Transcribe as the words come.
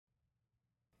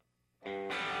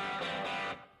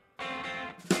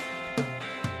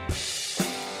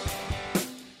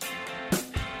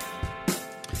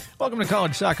Welcome to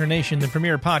College Soccer Nation, the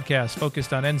premier podcast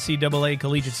focused on NCAA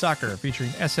collegiate soccer, featuring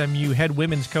SMU head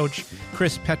women's coach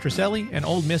Chris Petrucelli and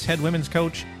Ole Miss head women's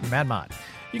coach Matt Mott.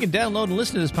 You can download and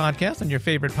listen to this podcast on your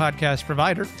favorite podcast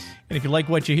provider. And if you like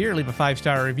what you hear, leave a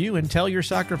 5-star review and tell your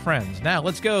soccer friends. Now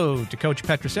let's go to Coach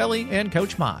Petrucelli and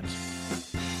Coach Mott.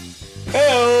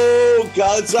 Hey,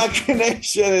 College Soccer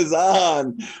Nation is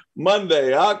on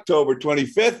Monday, October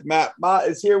 25th. Matt Mott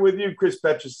is here with you. Chris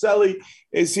Petrucelli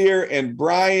is here. And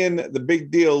Brian, the big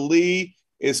deal Lee,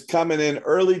 is coming in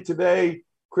early today.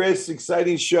 Chris,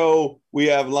 exciting show we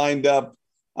have lined up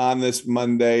on this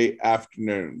Monday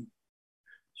afternoon.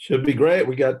 Should be great.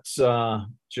 We got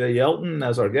Jay Yelton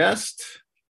as our guest.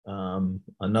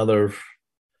 Another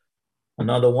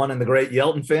one in the great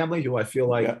Yelton family, who I feel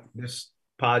like this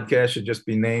podcast should just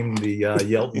be named the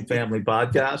Yelton Family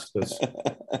Podcast, because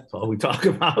that's all we talk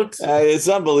about. It's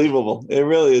unbelievable. It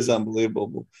really is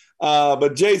unbelievable.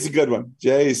 But Jay's a good one.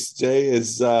 Jay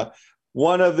is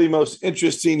one of the most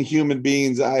interesting human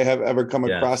beings I have ever come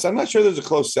across. I'm not sure there's a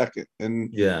close second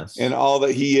in all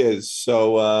that he is.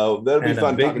 So that'll be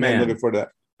fun talking to him. Looking forward to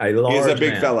that. He is a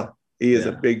big fella. He is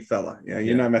a big fella. Yeah,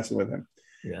 you're not messing with him.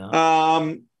 Yeah.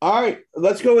 All right,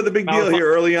 let's go with the big deal here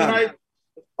early on.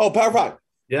 Power 5.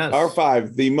 Yes. Power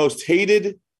 5, the most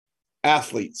hated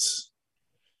athletes.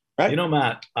 Right? You know,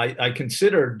 Matt, I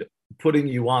considered putting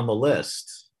you on the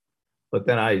list, but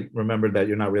then I remembered that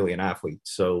you're not really an athlete,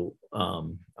 so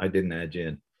I didn't add you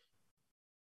in.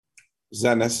 Is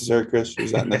that necessary, Chris?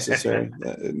 Is that necessary?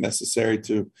 Necessary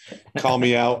to call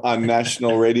me out on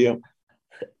national radio,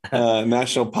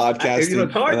 national podcasting?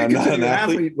 It's hard to consider an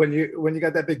athlete when you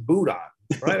got that big boot on,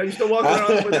 right? Are you still walking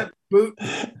around with that boot?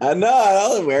 I know.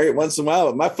 I'll wear it once in a while,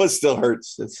 but my foot still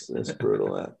hurts. It's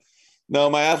brutal. No,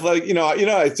 my athletic.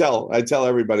 I tell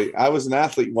everybody I was an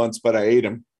athlete once, but I ate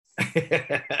him.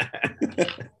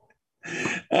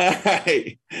 All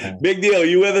right. Big deal.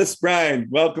 You with us, Brian?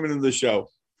 Welcome to the show.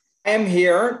 I am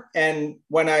here. And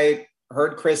when I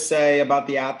heard Chris say about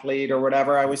the athlete or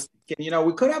whatever, I was thinking,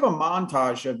 we could have a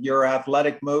montage of your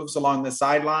athletic moves along the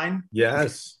sideline.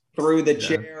 Yes. Through the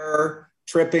chair,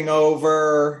 tripping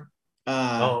over.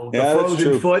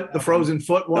 The frozen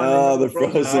foot one. Oh, the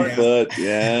frozen foot.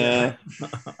 Yeah.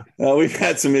 We've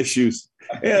had some issues.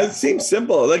 Yeah, it seems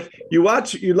simple. Like you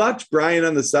watch Brian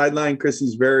on the sideline. Chris,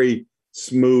 he's very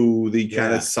smooth. He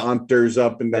kind of saunters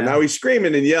up and down. Now he's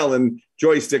screaming and yelling,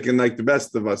 joysticking like the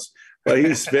best of us. But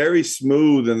he's very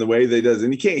smooth in the way that he does.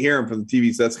 And you can't hear him from the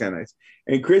TV, so that's kind of nice.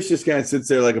 And Chris just kind of sits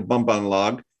there like a bump on a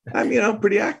log. I'm,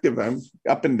 pretty active. I'm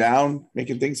up and down,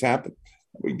 making things happen.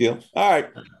 Big deal. All right.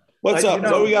 What's up? What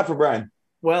do we got for Brian?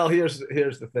 Well, here's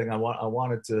the thing. I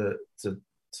wanted to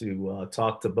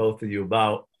talk to both of you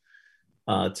about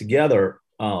together.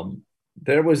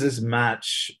 There was this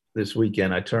match this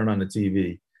weekend. I turned on the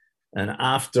TV, and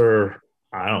after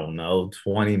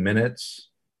 20 minutes,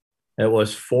 it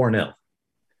was 4-0.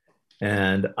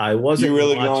 And I wasn't. You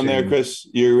really going there, Chris?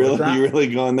 You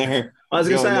really going there? I was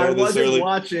gonna say I wasn't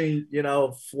watching.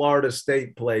 Florida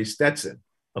State play Stetson.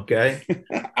 Okay.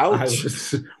 Ouch. I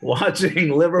was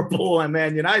watching Liverpool and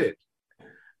Man United.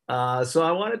 So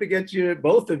I wanted to get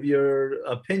both of your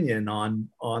opinion on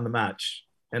the match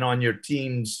and on your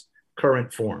team's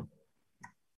current form.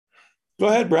 Go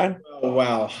ahead, Brian. Oh,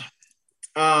 wow.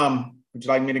 Would you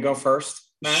like me to go first,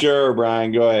 Matt? Sure,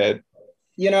 Brian. Go ahead.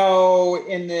 In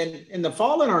the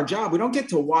fall in our job, we don't get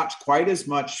to watch quite as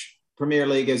much Premier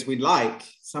League as we'd like.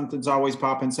 Something's always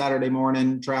popping Saturday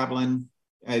morning, traveling,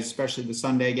 especially the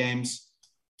Sunday games.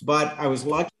 But I was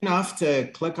lucky enough to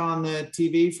click on the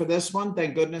TV for this one.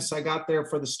 Thank goodness I got there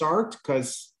for the start,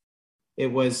 because it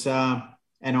was an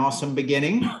awesome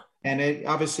beginning. And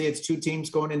obviously it's two teams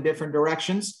going in different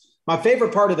directions. My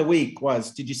favorite part of the week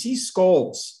was, did you see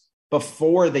Scholes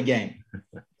before the game?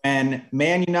 And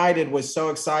Man United was so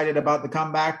excited about the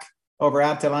comeback over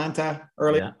Atalanta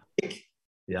earlier in the week.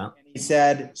 Yeah.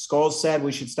 And Scholes said,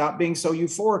 we should stop being so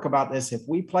euphoric about this. If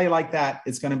we play like that,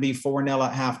 it's going to be 4-0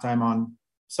 at halftime on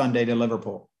Sunday to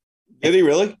Liverpool. Did he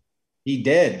really? He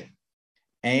did.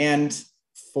 And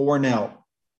 4-0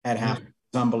 at halftime.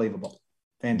 It's unbelievable.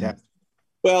 Fantastic.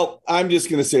 Well, I'm just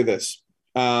going to say this.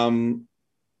 I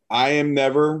am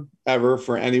never, ever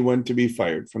for anyone to be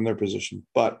fired from their position,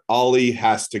 but Ollie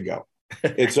has to go.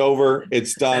 It's over.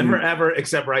 It's done. Never, ever,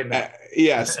 except right now.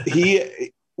 Yes.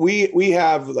 We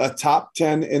have a top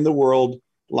 10 in the world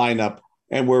lineup,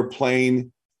 and we're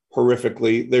playing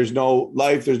horrifically. There's no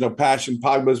life. There's no passion.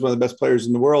 Pogba is one of the best players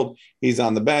in the world. He's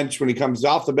on the bench. When he comes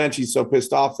off the bench, he's so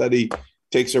pissed off that he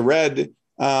takes a red.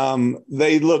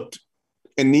 They looked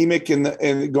anemic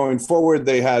in going forward.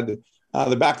 They had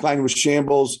the back line was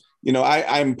shambles.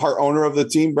 I'm part owner of the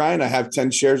team, Brian. I have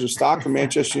 10 shares of stock in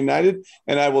Manchester United,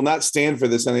 and I will not stand for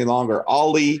this any longer.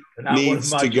 Ollie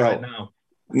needs to go. Right now.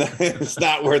 It's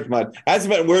not worth much.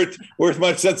 Hasn't been worth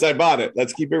much since I bought it.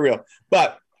 Let's keep it real.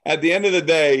 But at the end of the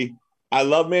day, I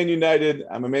love Man United.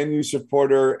 I'm a Man U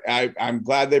supporter. I'm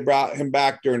glad they brought him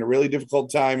back during a really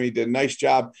difficult time. He did a nice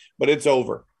job, but it's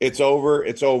over. It's over.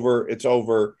 It's over. It's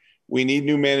over. We need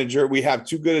new manager. We have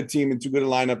too good a team and too good a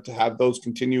lineup to have those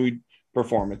continuing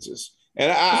performances.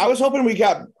 And I was hoping we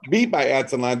got beat by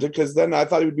Atalanta because then I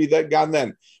thought he would be that gone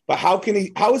then. But how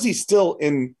is he still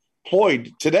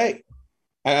employed today?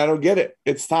 And I don't get it.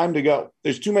 It's time to go.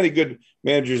 There's too many good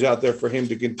managers out there for him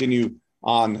to continue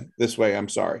on this way. I'm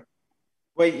sorry.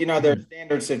 Well, their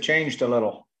standards have changed a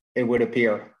little, it would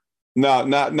appear. No,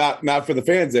 not for the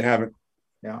fans. They haven't.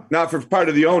 No. Not for part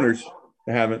of the owners.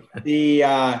 They haven't.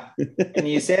 And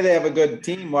you say they have a good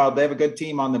team. Well, they have a good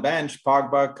team on the bench.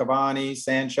 Pogba, Cavani,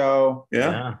 Sancho.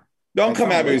 Yeah. Don't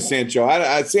come at me with Sancho.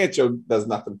 Sancho does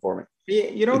nothing for me.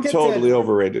 You don't get totally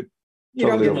overrated. You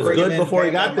don't get good before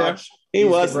he got there. He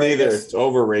wasn't either. It's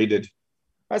overrated.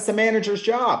 That's the manager's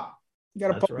job. You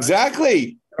got to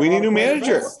Exactly. We need a new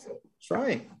manager. That's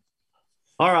right.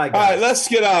 All right, guys. All right, let's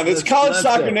get on. It's College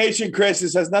Soccer Nation, Chris.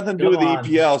 This has nothing to do with the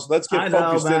EPL, so let's get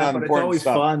focused in on important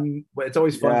stuff. It's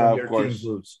always fun when your teams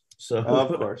lose. So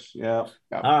of course, yeah.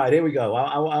 All right, here we go.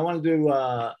 I want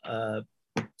to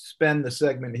spend the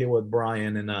segment here with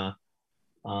Brian, and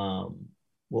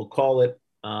we'll call it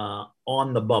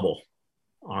On the Bubble.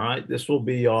 All right, this will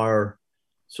be our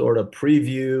sort of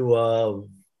preview of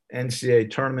NCAA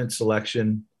tournament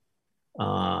selection.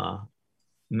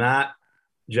 Matt,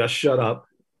 just shut up,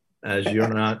 as you're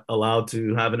not allowed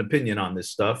to have an opinion on this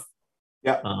stuff.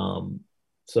 Yeah.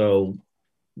 So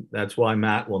that's why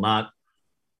Matt will not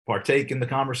partake in the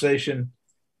conversation.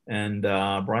 And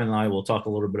Brian and I will talk a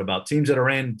little bit about teams that are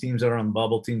in, teams that are on the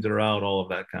bubble, teams that are out, all of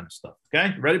that kind of stuff.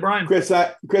 Okay, you ready, Brian? Chris,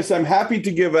 I'm happy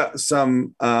to give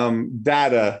some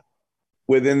data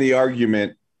within the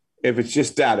argument. If it's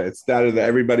just data, it's data that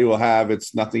everybody will have.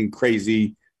 It's nothing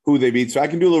crazy who they beat. So I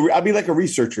can do I'll be like a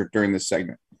researcher during this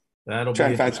segment. That'll try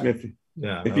be and find some if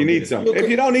you need some. If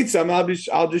you don't need some, I'll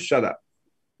just shut up.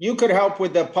 You could help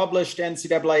with the published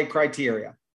NCAA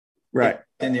criteria. Right.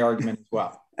 In the argument as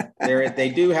well.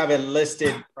 They do have a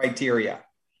listed criteria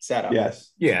set up.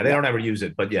 Yes. Yeah, they don't ever use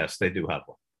it, but yes, they do have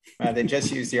one. They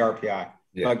just use the RPI.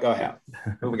 Yeah. But go ahead.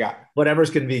 Who we got? Whatever's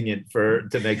convenient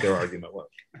to make their argument work.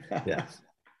 Yes.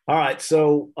 All right.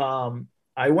 So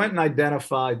I went and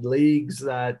identified leagues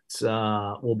that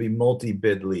will be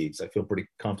multi-bid leagues. I feel pretty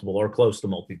comfortable or close to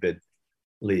multi-bid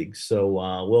leagues. So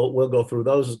we'll go through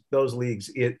those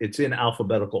leagues. It's in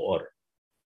alphabetical order.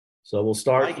 So we'll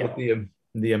start with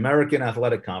the American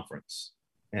Athletic Conference.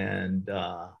 And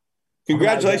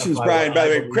congratulations, Brian. By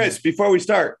the way, Chris, before we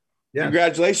start,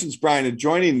 congratulations, Brian, on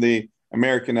joining the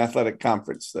American Athletic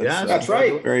Conference. That's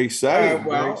right. Very exciting.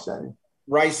 Very exciting.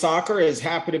 Rice Soccer is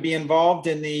happy to be involved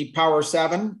in the Power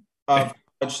 7 of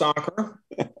college soccer.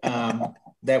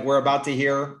 That we're about to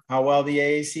hear how well the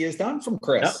AAC has done from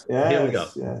Chris. Yep. Here we go.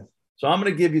 Yes. So I'm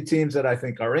going to give you teams that I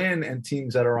think are in and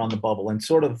teams that are on the bubble. And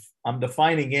sort of I'm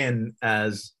defining in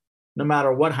as no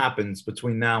matter what happens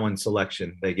between now and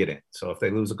selection, they get in. So if they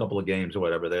lose a couple of games or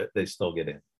whatever, they still get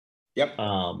in. Yep.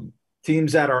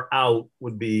 Teams that are out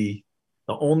would be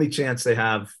the only chance they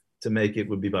have to make it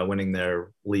would be by winning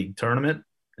their league tournament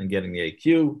and getting the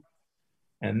AQ.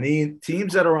 And the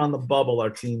teams that are on the bubble are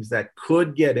teams that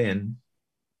could get in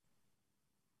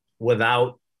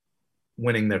without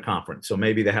winning their conference. So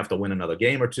maybe they have to win another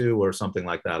game or two or something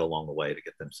like that along the way to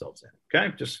get themselves in.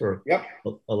 Okay, just for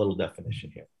a little definition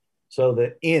here. So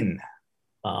the in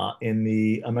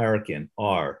the American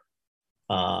are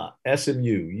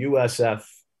SMU, USF,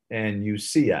 and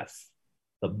UCF.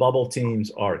 The bubble teams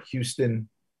are Houston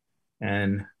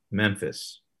and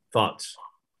Memphis. Thoughts?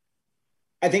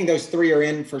 I think those three are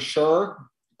in for sure.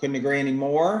 Couldn't agree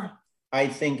anymore. I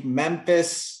think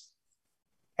Memphis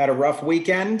had a rough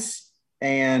weekend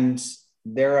and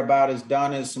they're about as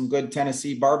done as some good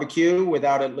Tennessee barbecue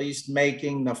without at least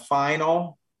making the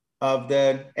final of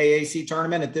the AAC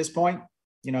tournament at this point.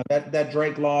 You know, that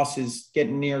Drake loss is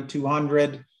getting near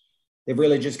 200. They've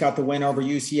really just got the win over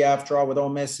UCF. Draw with Ole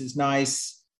Miss is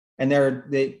nice. And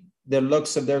the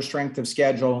looks of their strength of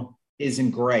schedule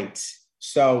isn't great.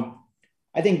 So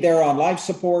I think they're on life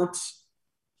support.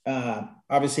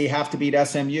 Obviously have to beat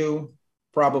SMU,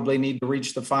 probably need to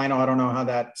reach the final. I don't know how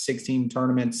that 16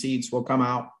 tournament seeds will come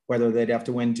out, whether they'd have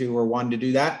to win 2 or 1 to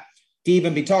do that, to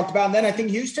even be talked about. And then I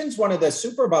think Houston's one of the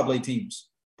super bubbly teams,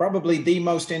 probably the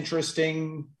most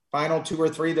interesting final 2 or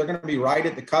 3. They're going to be right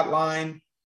at the cut line.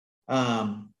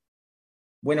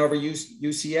 win over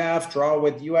UCF, draw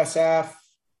with USF,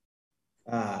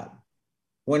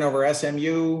 win over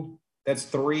SMU. That's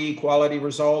 3 quality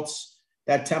results.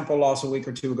 That Temple loss a week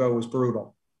or 2 ago was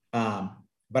brutal.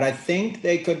 But I think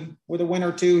they could, with a win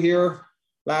or 2 here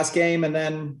last game and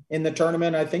then in the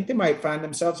tournament, I think they might find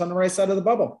themselves on the right side of the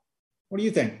bubble. What do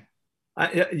you think?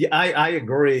 I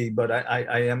agree, but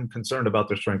I am concerned about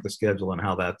their strength of schedule and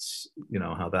how that's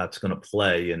going to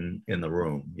play in the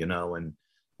room, and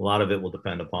a lot of it will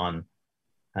depend upon,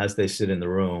 as they sit in the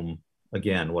room,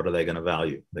 again, what are they going to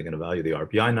value? They're going to value the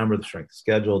RPI number, the strength of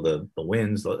schedule, the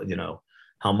wins,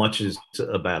 how much is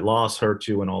a bad loss hurt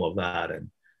you and all of that.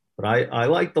 But I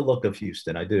like the look of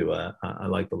Houston. I do. I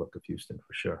like the look of Houston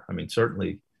for sure. I mean,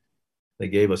 certainly they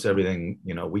gave us everything,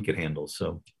 we could handle.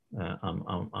 So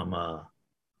I'm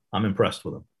impressed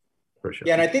with them for sure.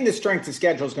 Yeah, and I think the strength of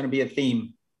schedule is going to be a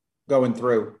theme going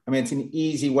through. I mean, it's an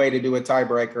easy way to do a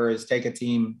tiebreaker is take a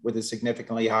team with a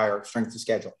significantly higher strength of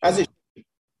schedule, as it should be,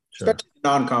 especially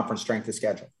non-conference strength of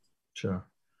schedule. Sure.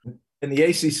 In the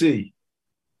ACC,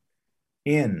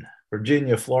 in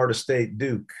Virginia, Florida State,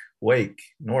 Duke, Wake,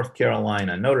 North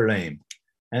Carolina, Notre Dame,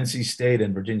 NC State,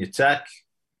 and Virginia Tech,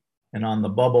 and on the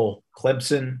bubble,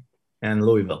 Clemson and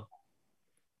Louisville.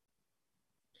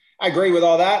 I agree with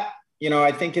all that.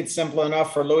 I think it's simple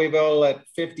enough for Louisville at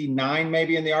 59,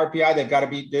 maybe in the RPI. They've got to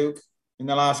beat Duke in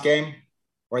the last game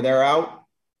or they're out.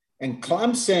 And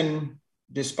Clemson,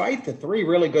 despite the 3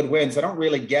 really good wins, I don't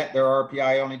really get their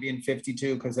RPI only being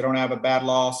 52 because they don't have a bad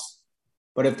loss.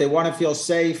 But if they want to feel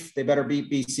safe, they better beat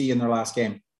BC in their last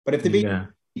game. But if they beat,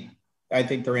 I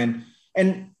think they're in.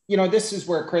 And, this is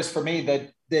where, Chris, for me,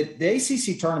 the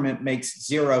ACC tournament makes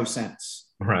 0 sense.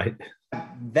 Right.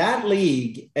 That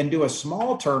league and do a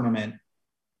small tournament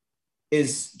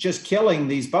is just killing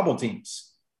these bubble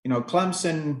teams.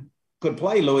 Clemson could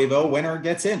play Louisville, winner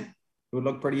gets in. It would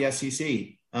look pretty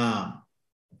SEC.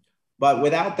 But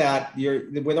without that,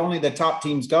 with only the top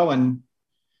teams going,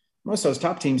 most of those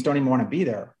top teams don't even want to be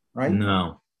there, right?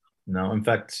 No. In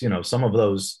fact, some of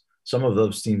those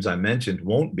teams I mentioned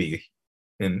won't be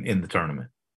in the tournament.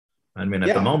 I mean,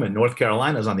 at the moment, North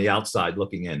Carolina's on the outside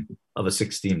looking in of a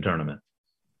 6-team tournament.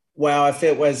 Well, if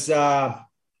it was,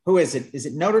 who is it? Is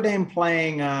it Notre Dame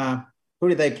playing? Who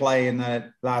did they play in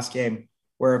the last game?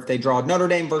 Where if they draw Notre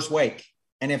Dame versus Wake,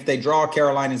 and if they draw,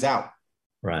 Carolina's out.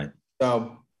 Right.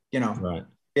 So, right.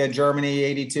 We had Germany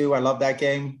 82. I love that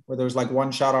game where there was like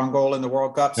 1 shot on goal in the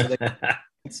World Cup. So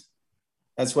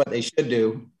that's what they should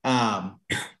do.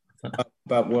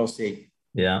 But we'll see.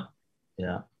 Yeah.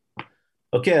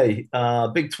 Okay,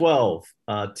 Big 12,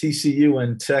 TCU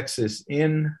and Texas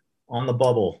in on the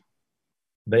bubble,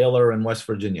 Baylor and West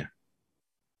Virginia.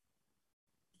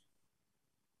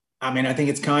 I mean, I think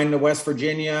it's kind to West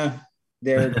Virginia.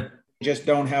 They just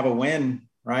don't have a win,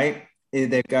 right?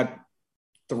 They've got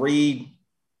 3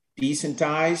 decent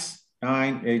ties,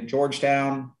 9,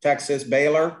 Georgetown, Texas,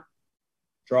 Baylor,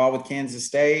 draw with Kansas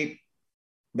State.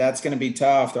 That's going to be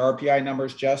tough. The RPI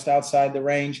numbers just outside the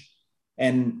range.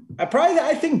 And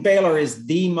I think Baylor is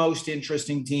the most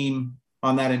interesting team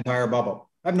on that entire bubble.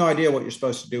 I have no idea what you're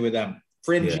supposed to do with them.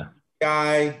 Fringe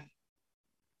guy,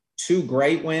 2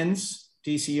 great wins,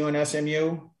 TCU and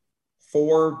SMU,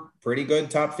 4 pretty good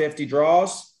top 50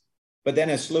 draws, but then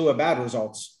a slew of bad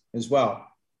results as well.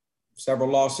 Several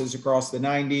losses across the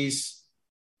 90s,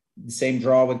 the same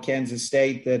draw with Kansas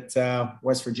State that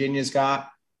West Virginia's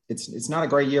got. It's not a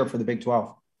great year for the Big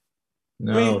 12.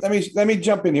 No. Let me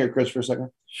jump in here, Chris, for a second.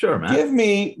 Sure, man. Give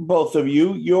me, both of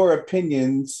you, your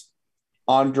opinions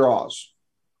on draws.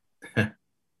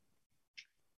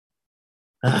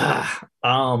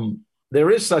 There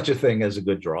is such a thing as a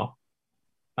good draw.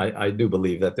 I do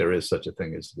believe that there is such a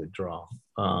thing as a good draw.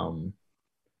 And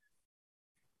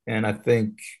I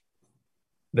think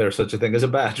there's such a thing as a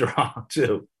bad draw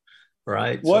too,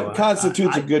 right? What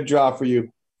constitutes a good draw for you?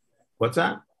 What's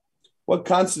that? What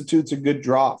constitutes a good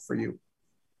draw for you?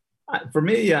 For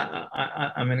me,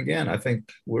 I mean, again, I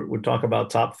think we're talking about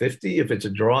top 50. If it's a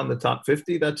draw in the top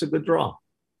 50, that's a good draw.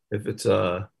 If it's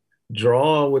a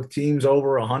draw with teams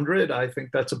over 100, I think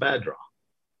that's a bad draw.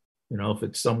 If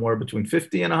it's somewhere between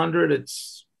 50 and 100,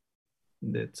 it's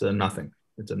a nothing.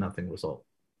 It's a nothing result.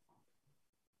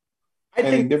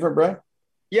 Anything different, Brad?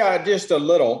 Yeah, just a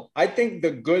little. I think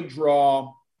the good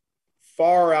draw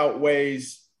far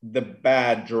outweighs the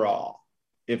bad draw,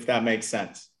 if that makes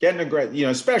sense. Getting a great,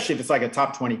 especially if it's like a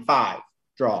top 25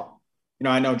 draw.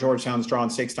 I know Georgetown's drawn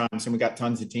 6 times, and we got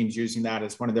tons of teams using that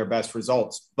as one of their best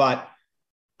results. But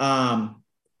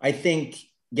I think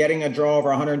getting a draw over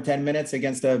 110 minutes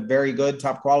against a very good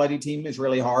top quality team is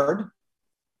really hard.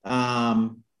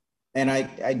 And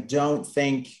I don't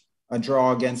think a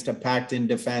draw against a packed-in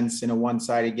defense in a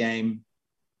one-sided game,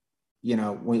 you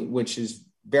know, which is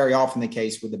very often the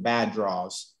case with the bad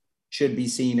draws, should be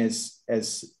seen as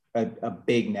a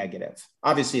big negative.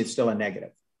 Obviously, it's still a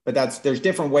negative, but there's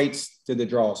different weights to the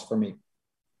draws for me.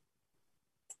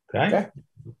 Okay.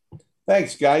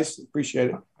 Thanks, guys.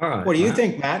 Appreciate it. All right. What do you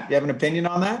think, Matt? Do you have an opinion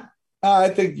on that? I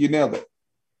think you nailed it.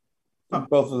 I think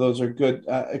both of those are good.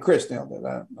 Chris nailed it.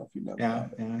 I don't know if you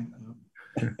nailed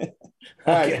it.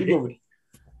 All right, keep moving.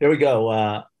 Here we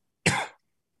go.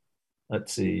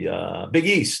 Let's see. Big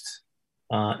East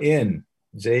in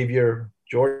Xavier,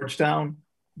 Georgetown,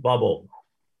 Bubble,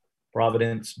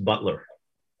 Providence, Butler.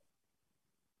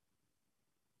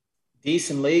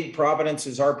 Decent league.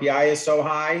 Providence's RPI is so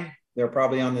high, they're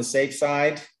probably on the safe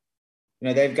side. You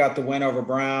know, they've got the win over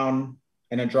Brown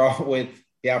and a draw with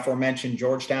the aforementioned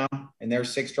Georgetown, and their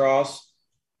 6 draws.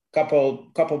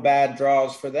 Couple bad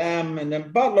draws for them. And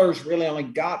then Butler's really only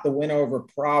got the win over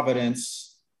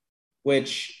Providence,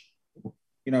 which,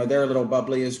 you know, they're a little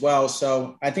bubbly as well.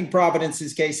 So I think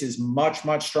Providence's case is much,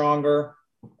 much stronger.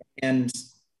 And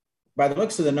by the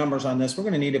looks of the numbers on this, we're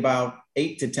going to need about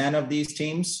 8 to 10 of these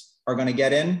teams are going to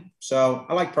get in. So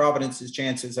I like Providence's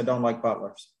chances. I don't like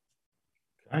Butler's.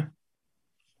 Okay.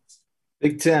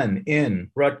 Big Ten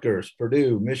in Rutgers,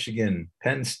 Purdue, Michigan,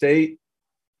 Penn State.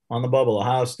 On the bubble,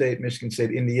 Ohio State, Michigan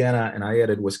State, Indiana, and I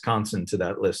added Wisconsin to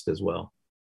that list as well.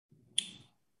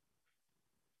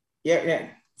 Yeah.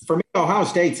 For me, Ohio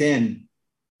State's in.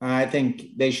 I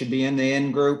think they should be in the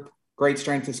in group. Great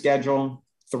strength of schedule,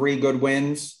 3 good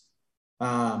wins.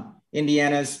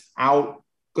 Indiana's out.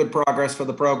 Good progress for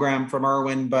the program from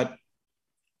Irwin, but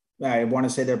I want to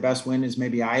say their best win is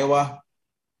maybe Iowa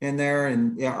in there,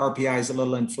 and yeah, RPI is a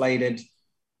little inflated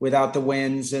without the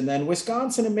wins. And then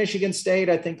Wisconsin and Michigan State,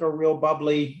 I think, are real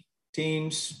bubbly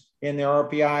teams in their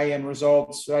RPI and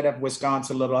results. So I'd have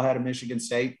Wisconsin a little ahead of Michigan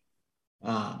State.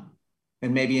 And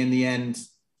maybe in the end,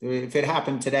 if it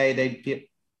happened today, they'd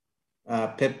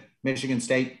pip Michigan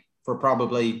State for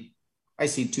probably, I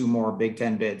see 2 more Big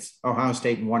Ten bids, Ohio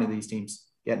State and one of these teams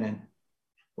getting in.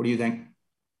 What do you think?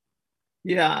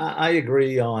 Yeah, I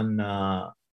agree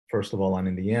on, first of all, on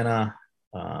Indiana.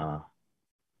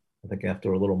 I think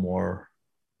after a little more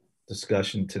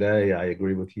discussion today, I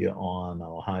agree with you on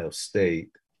Ohio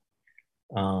State.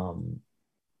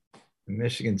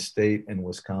 Michigan State and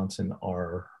Wisconsin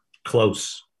are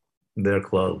close. They're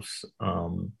close.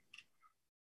 And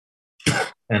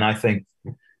I think,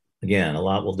 again, a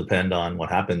lot will depend on what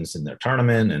happens in their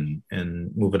tournament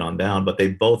and moving on down, but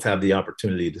they both have the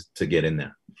opportunity to get in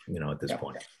there, you know, at this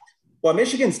point. Well,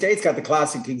 Michigan State's got the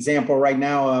classic example right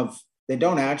now of they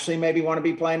don't actually maybe want to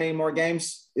be playing any more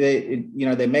games. They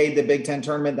made the Big Ten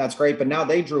tournament. That's great. But now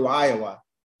they drew Iowa,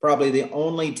 probably the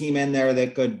only team in there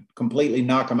that could completely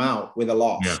knock them out with a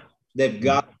loss. Yeah. They've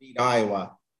got to beat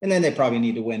Iowa. And then they probably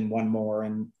need to win one more.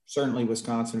 And certainly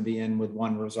Wisconsin will be in with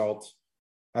one result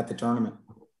at the tournament.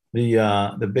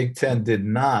 The Big Ten did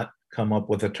not come up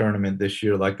with a tournament this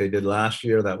year like they did last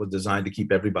year that was designed to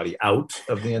keep everybody out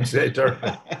of the NCAA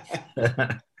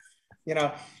tournament. You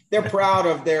know, they're proud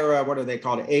of their, what are they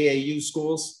called, AAU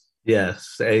schools?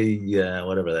 Yes,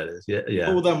 whatever that is.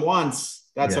 Yeah. Fool them once.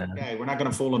 That's okay. We're not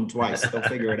going to fool them twice. They'll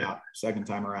figure it out second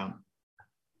time around.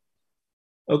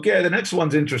 Okay, the next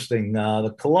one's interesting.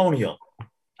 The Colonial.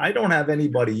 I don't have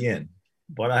anybody in,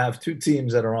 but I have 2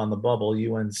 teams that are on the bubble,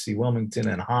 UNC Wilmington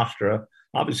and Hofstra.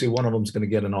 Obviously, one of them is going to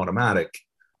get an automatic.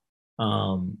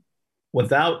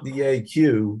 Without the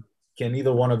AQ, can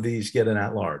either one of these get an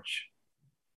at-large?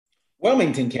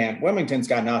 Wilmington can't. Wilmington's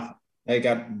got nothing. They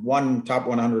got one top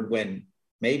 100 win,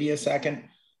 maybe a second.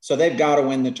 So they've got to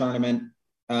win the tournament.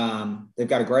 They've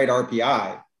got a great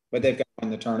RPI, but they've got to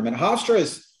win the tournament. Hofstra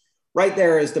is right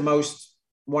there as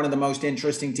one of the most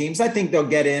interesting teams. I think they'll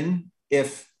get in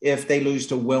if they lose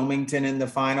to Wilmington in the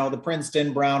final. The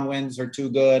Princeton Brown wins are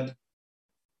too good.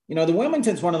 You know, the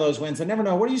Wilmington's one of those wins. I never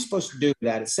know. What are you supposed to do with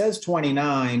that? It says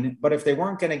 29, but if they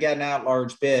weren't going to get an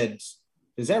at-large bid,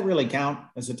 does that really count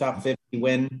as a top 50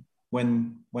 win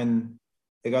when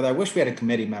they go there? I wish we had a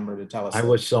committee member to tell us. I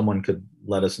wish someone could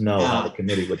let us know how the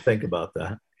committee would think about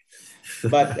that.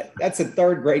 But that's a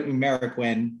third great numeric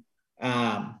win.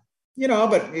 You know,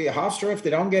 but Hofstra, if they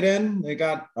don't get in, they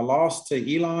got a loss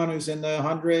to Elon, who's in the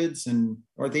hundreds, and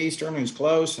Northeastern, who's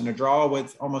close, and a draw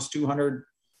with almost 200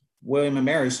 William and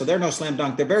Mary. So they're no slam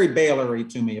dunk. They're very Baylor-y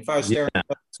to me. If I was staring at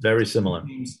it's very similar.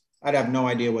 Teams, I'd have no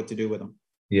idea what to do with them.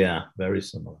 Yeah, very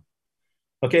similar.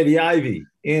 Okay, the Ivy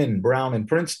in Brown and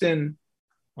Princeton.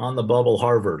 On the bubble,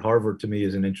 Harvard. Harvard to me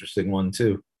is an interesting one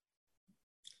too.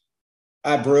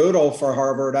 Brutal for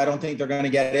Harvard. I don't think they're going to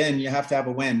get in. You have to have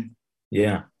a win.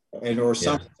 Yeah. or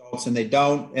some results, and they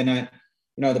don't. And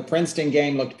the Princeton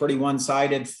game looked pretty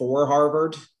one-sided for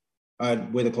Harvard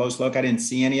with a close look. I didn't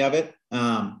see any of it.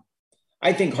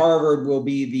 I think Harvard will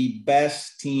be the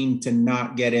best team to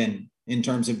not get in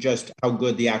terms of just how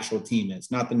good the actual team is,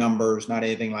 not the numbers, not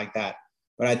anything like that.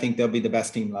 But I think they'll be the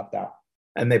best team left out.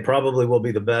 And they probably will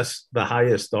be the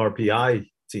highest RPI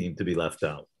team to be left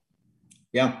out.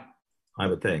 Yeah. I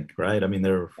would think, right? I mean,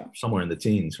 they're somewhere in the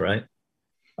teens, right?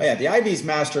 Oh, yeah. The Ivies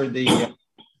mastered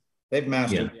they've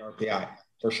mastered the RPI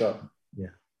for sure. Yeah.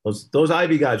 Those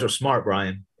Ivy guys are smart,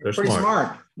 Brian. They're pretty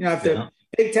smart. If the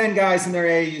Big Ten guys in their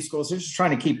AAU schools, they're just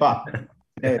trying to keep up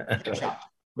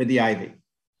with the Ivy.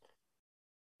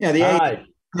 Yeah, the AAU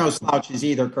no slouches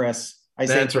either, Chris.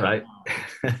 That's right.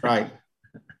 Right.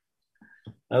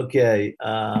 Okay.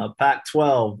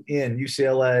 Pac-12 in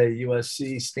UCLA,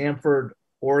 USC, Stanford,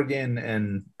 Oregon,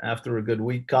 and after a good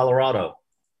week, Colorado.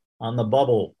 On the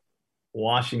bubble,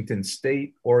 Washington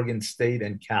State, Oregon State,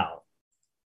 and Cal.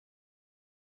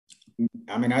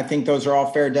 I mean, I think those are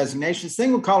all fair designations. The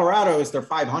thing with Colorado is they're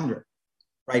 500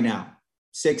 right now,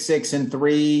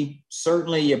 6-6-3.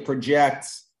 Certainly you project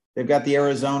they've got the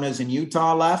Arizonas and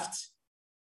Utah left,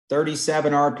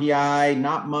 37 RPI,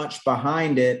 not much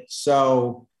behind it.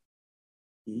 So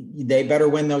they better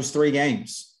win those 3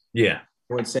 games. Yeah.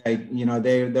 I would say,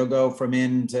 they'll go from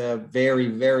in to very,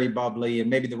 very bubbly, and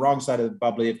maybe the wrong side of the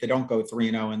bubbly if they don't go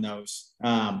 3-0 in those.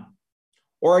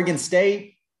 Oregon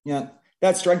State,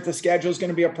 that strength of schedule is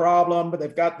going to be a problem, but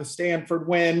they've got the Stanford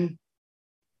win.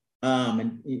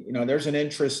 There's an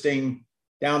interesting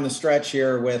down the stretch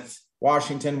here with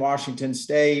Washington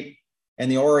State, and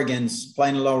the Oregons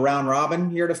playing a little round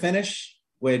robin here to finish,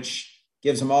 which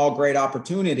gives them all great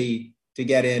opportunity to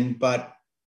get in. But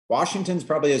Washington's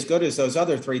probably as good as those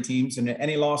other 3 teams, and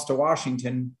any loss to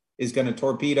Washington is going to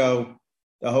torpedo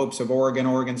the hopes of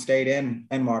Oregon State,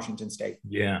 and Washington State.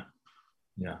 Yeah.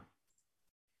 Yeah.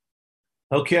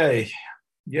 Okay.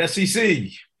 The SEC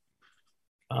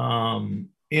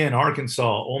in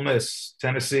Arkansas, Ole Miss,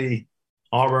 Tennessee,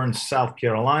 Auburn, South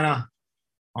Carolina.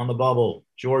 On the bubble,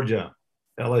 Georgia,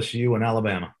 LSU, and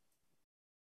Alabama.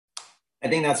 I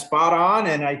think that's spot on,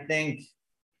 and I think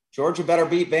Georgia better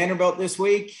beat Vanderbilt this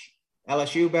week.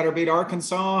 LSU better beat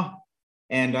Arkansas,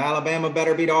 and Alabama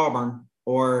better beat Auburn.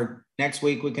 Or next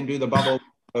week we can do the bubble,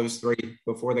 those 3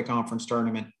 before the conference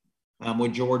tournament.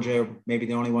 With Georgia, maybe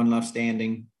the only one left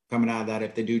standing coming out of that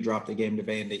if they do drop the game to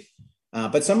Vandy.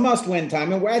 But some must-win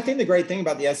time. And I think the great thing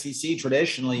about the SEC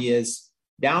traditionally is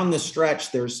down the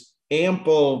stretch, there's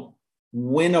ample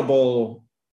winnable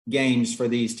games for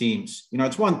these teams.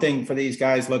 It's one thing for these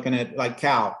guys looking at like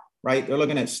Cal, right? They're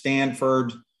looking at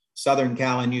Stanford, Southern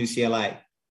Cal, and UCLA.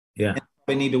 Yeah. And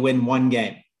they need to win 1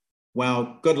 game.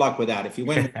 Well, good luck with that. If you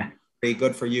win,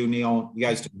 good for you, Neil. You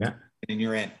guys, and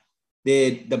you're in.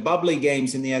 The bubbly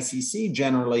games in the SEC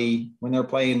generally, when they're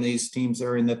playing these teams that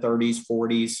are in the 30s,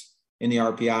 40s in the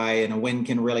RPI, and a win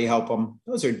can really help them.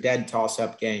 Those are dead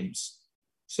toss-up games.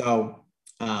 So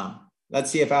let's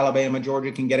see if Alabama,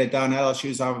 Georgia can get it done.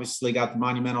 LSU's obviously got the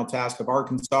monumental task of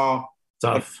Arkansas.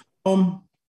 Tough.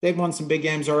 They've won some big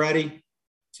games already.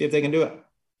 See if they can do it.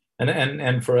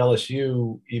 And for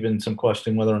LSU, even some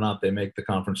question whether or not they make the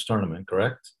conference tournament,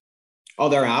 correct? Oh,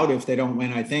 they're out if they don't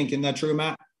win, I think. Isn't that true,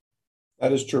 Matt?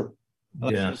 That is true.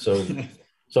 Yeah. So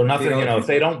nothing, if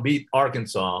they don't beat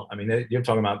Arkansas, I mean, you're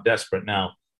talking about desperate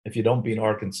now. If you don't beat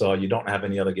Arkansas, you don't have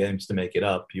any other games to make it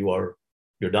up. You're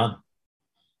done.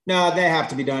 No, they have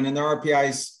to be done. And their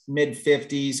RPI's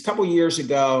mid-50s. A couple years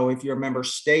ago, if you remember,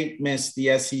 State missed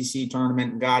the SEC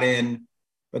tournament and got in,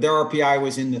 but their RPI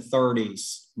was in the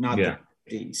 30s, not the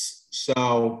 50s.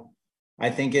 So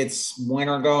I think it's win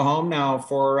or go home now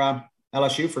for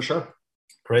LSU for sure.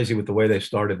 Crazy with the way they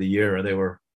started the year. They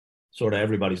were sort of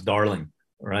everybody's darling,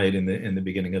 right, in the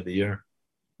beginning of the year.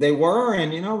 They were,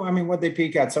 and what they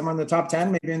peak at? Somewhere in the top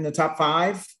 10, maybe in the top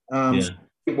 5.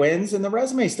 Wins, and the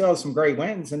resume still has some great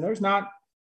wins. And there's not,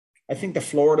 I think the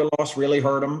Florida loss really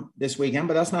hurt them this weekend,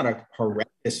 but that's not a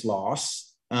horrendous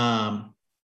loss.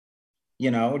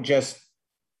 Just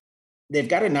they've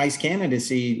got a nice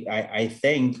candidacy, I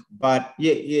think. But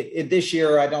this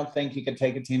year, I don't think you could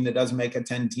take a team that doesn't make a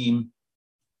 10-team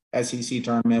SEC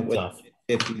tournament with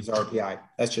 50s RPI.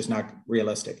 That's just not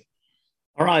realistic.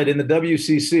 All right, in the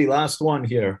WCC, last one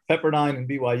here. Pepperdine and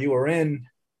BYU are in.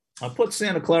 I'll put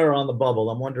Santa Clara on the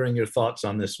bubble. I'm wondering your thoughts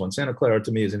on this one. Santa Clara,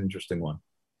 to me, is an interesting one.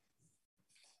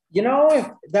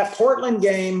 That Portland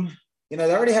game, they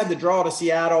already had the draw to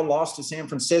Seattle, lost to San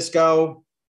Francisco.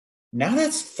 Now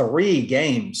that's 3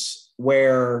 games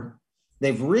where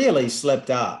they've really slipped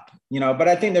up, but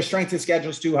I think their strength of schedule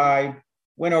is too high.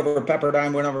 win over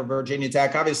Pepperdine, win over Virginia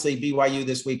Tech. Obviously, BYU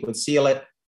this week would seal it,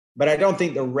 but I don't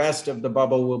think the rest of the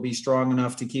bubble will be strong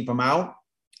enough to keep them out.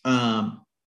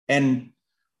 And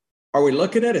are we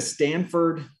looking at a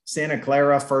Stanford-Santa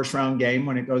Clara first-round game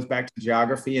when it goes back to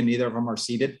geography and neither of them are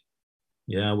seeded?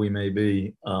 Yeah, we may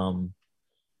be.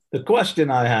 The question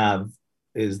I have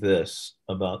is this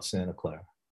about Santa Clara.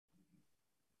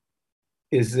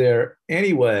 Is there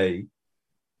any way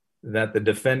that the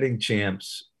defending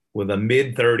champs with a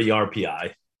mid-30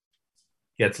 RPI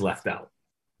gets left out?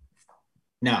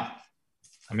 No.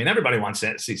 I mean, everybody wants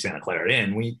to see Santa Clara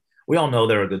in. We all know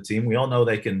they're a good team. We all know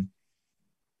they can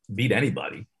beat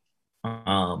anybody.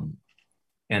 And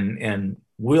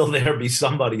will there be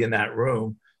somebody in that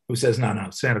room who says, no,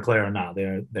 Santa Clara, no,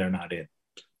 they're not in,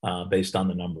 based on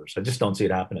the numbers? I just don't see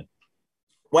it happening.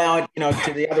 Well,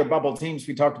 to the other bubble teams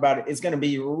we talked about, it's going to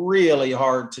be really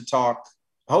hard to talk,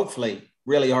 hopefully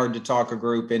really hard to talk a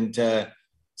group into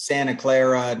Santa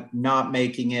Clara not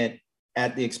making it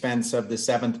at the expense of the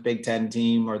 7th Big Ten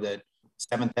team or the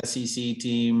 7th SEC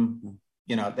team.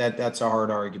 That's a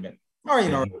hard argument. Or,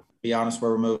 to be honest,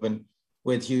 where we're moving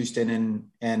with Houston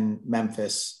and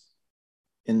Memphis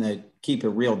in the keep it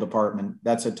real department,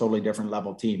 that's a totally different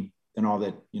level team than all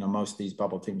that, most of these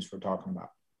bubble teams we're talking about.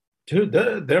 Dude,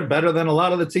 they're better than a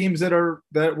lot of the teams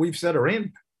that we've said are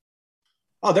in.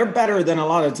 Oh, they're better than a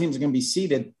lot of teams are going to be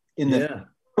seated in the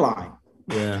line.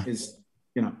 Yeah.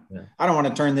 I don't want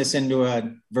to turn this into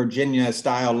a Virginia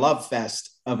style love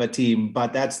fest of a team,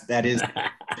 but that is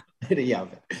pity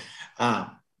of it.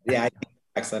 Yeah,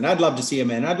 excellent. I'd love to see them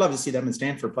in. I'd love to see them in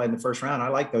Stanford play in the first round. I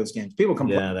like those games. People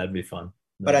complain. Yeah, that'd be fun.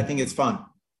 But I think it's fun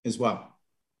as well.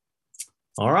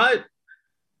 All right.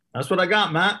 That's what I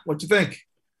got, Matt. What you think?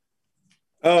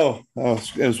 Oh,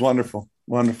 it was wonderful.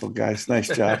 Wonderful, guys. Nice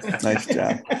job. Nice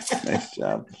job. Nice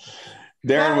job.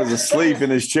 Darren was asleep in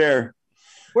his chair.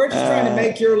 We're just trying to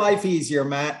make your life easier,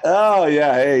 Matt. Oh,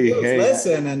 yeah. Hey.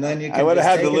 Listen, and then you can. I would have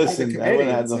had to listen. I would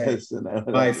have had to listen.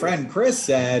 My friend Chris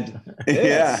said.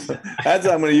 Yeah, that's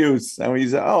what I'm going to use.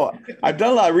 I've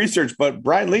done a lot of research, but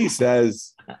Brian Lee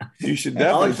says you should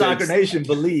definitely. All Soccer Nation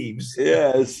believes.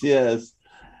 Yes.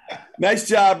 Nice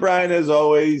job, Brian, as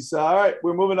always. All right,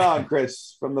 we're moving on,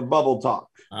 Chris, from the bubble talk.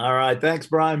 All right. Thanks,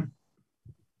 Brian.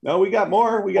 No, we got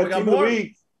more. We got Team of the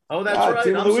Week. Oh, that's right.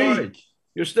 Team of the Sorry. Week.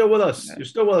 You're still with us. You're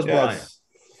still with us, Brian.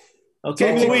 Okay.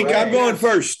 Team of the Week. I'm going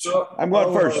first. I'm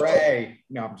going first.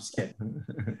 No, I'm just kidding.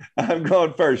 I'm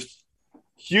going first.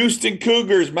 Houston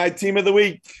Cougars, my Team of the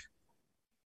Week.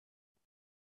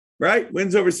 Right?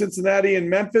 Wins over Cincinnati and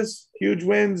Memphis. Huge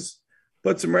wins.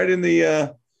 Puts them right in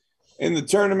the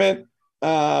tournament.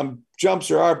 Jumps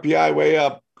their RPI way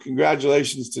up.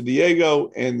 Congratulations to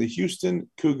Diego and the Houston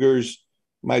Cougars,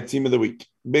 my Team of the Week.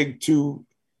 Big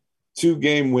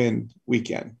two-game win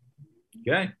weekend.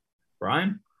 Okay.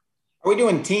 Brian? Are we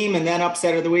doing team and then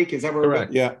upset of the week? Is that what we're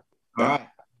correct? Yeah. All right.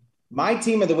 My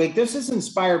Team of the Week, this is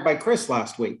inspired by Chris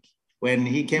last week when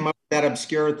he came up with that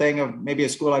obscure thing of maybe a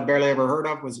school I barely ever heard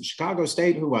of. Was it Chicago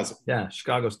State? Who was it? Yeah,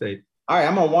 Chicago State. All right,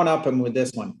 I'm going to one-up him with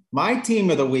this one. My Team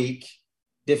of the Week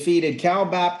defeated Cal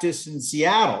Baptist in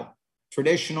Seattle,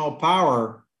 traditional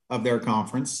power of their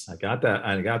conference. I got that.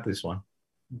 I got this one.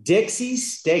 Dixie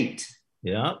State.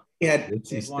 Yeah. They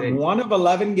won 1 of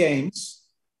 11 games.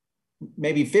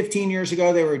 Maybe 15 years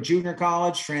ago, they were a junior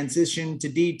college, transitioned to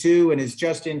D2, and is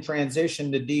just in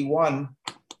transition to D1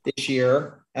 this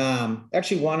year.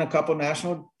 Actually won a couple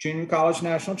junior college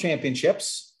national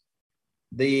championships.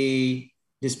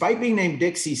 Despite being named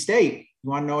Dixie State, you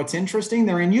want to know what's interesting?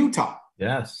 They're in Utah.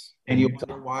 Yes. And you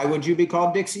wonder, why would you be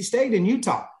called Dixie State in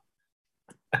Utah?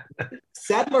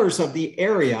 Settlers of the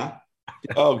area.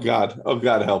 Oh God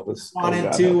help us.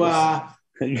 Wanted to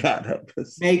God help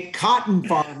us. make cotton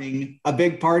farming a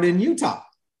big part in Utah.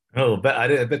 Oh, but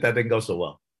I bet that didn't go so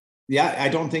well. Yeah, I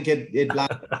don't think it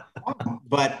lasted long,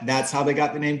 but that's how they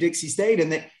got the name Dixie State.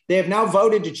 And they have now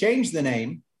voted to change the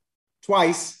name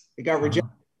twice. It got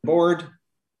rejected. The board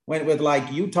went with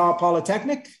Utah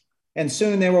Polytechnic, and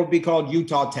soon they will be called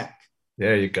Utah Tech.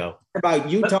 There you go. About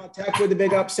Utah Tech with a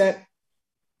big upset.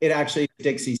 It actually is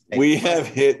Dixie State. We have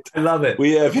hit. I love it.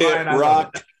 We have hit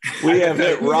rock. We have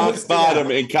hit rock bottom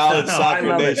in college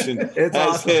soccer nation. It's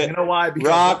awesome. You know why? Because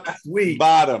rock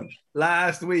bottom.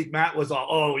 Last week, Matt was all,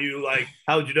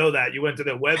 how'd you know that? You went to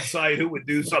the website. Who would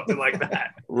do something like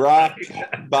that? Rock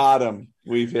bottom.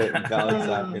 We've hit in college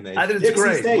soccer nation. I think it's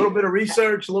great. A little bit of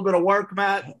research, a little bit of work,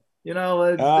 Matt.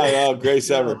 Grace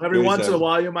ever. Every once in a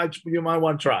while, you might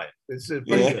want to try it. It's pretty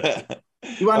good.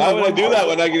 Why would I do that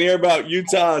when I can hear about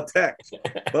Utah Tech?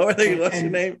 What's your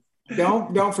name?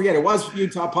 Don't forget, it was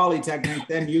Utah Polytechnic,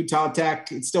 then Utah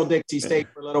Tech. It's still Dixie State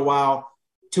for a little while.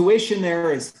 tuition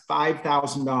there is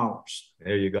 $5,000.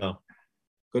 There you go.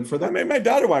 Good for I them. made my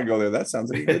daughter want to go there. That sounds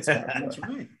like a good stuff. That's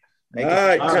right. All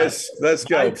right, Chris, let's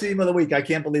My go. team of the week. I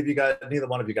can't believe neither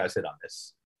one of you guys hit on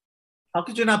this. How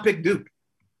could you not pick Duke?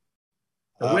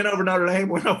 A win over Notre Dame,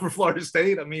 win over Florida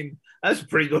State. I mean, that's a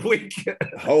pretty good week.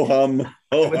 Ho hum,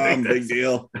 big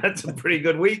deal. That's a pretty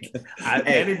good week.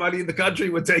 Anybody in the country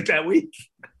would take that week.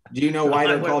 Do you know why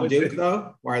they're called Duke,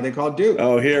 though? Why are they called Duke?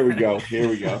 Oh, here we go.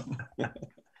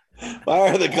 Why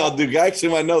are they called Duke? I actually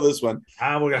want to know this one.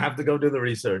 We're going to have to go do the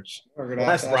research. We'll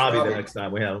ask Robbie the next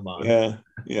time we have him on.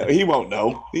 Yeah, he won't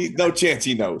know. No chance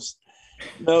he knows.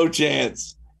 No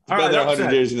chance. All right, All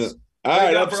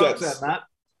right, upsets. Matt?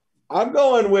 I'm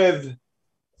going with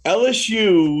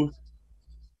LSU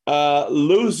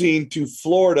losing to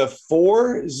Florida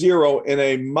 4-0 in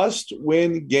a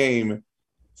must-win game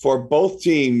for both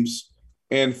teams,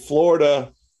 and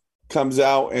Florida comes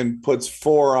out and puts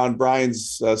 4 on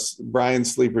Brian's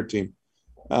sleeper team.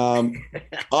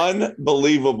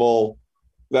 Unbelievable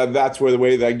that's where the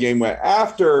way that game went.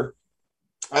 After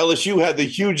LSU had the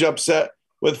huge upset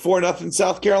with 4-0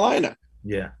 South Carolina.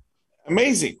 Yeah.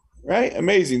 Amazing, right?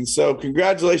 Amazing. So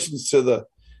congratulations to the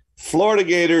Florida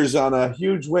Gators on a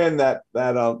huge win that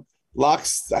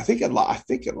locks. I think it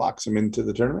locks them into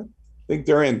the tournament. I think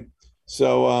they're in.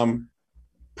 So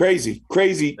crazy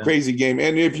game.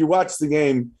 And if you watch the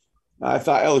game, I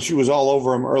thought LSU was all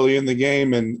over them early in the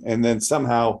game, and then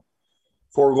somehow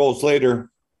 4 goals later,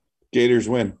 Gators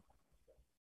win.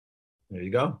 There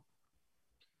you go.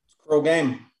 Pro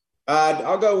game.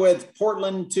 I'll go with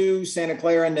Portland 2, Santa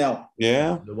Clara 0.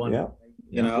 Yeah. Good one. Yeah.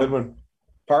 You know, good one.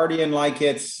 Partying like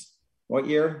it's what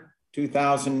year?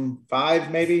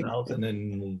 2005, maybe?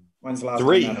 2003. When's the last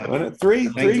 3. time that Wasn't it 3?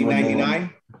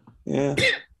 1999. Yeah.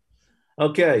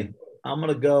 Okay. I'm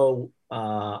going to go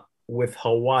with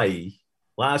Hawaii.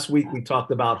 Last week, we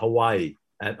talked about Hawaii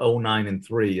at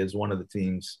 0-9-3 as one of the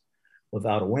teams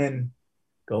without a win.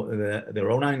 They're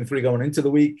 0-9-3 going into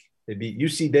the week. They beat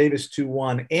UC Davis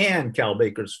 2-1 and Cal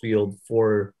Bakersfield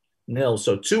 4-0.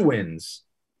 So 2 wins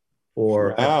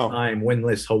for time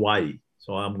winless Hawaii.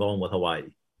 So I'm going with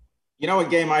Hawaii. You know what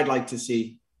game I'd like to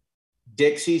see?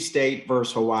 Dixie State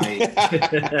versus Hawaii.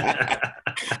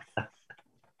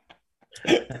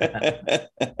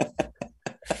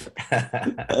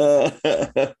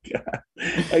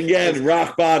 Again,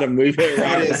 rock bottom. We've hit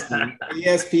rock bottom.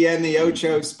 ESPN The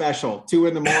Ocho special, 2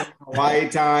 a.m. Hawaii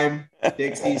time,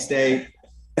 Dixie State,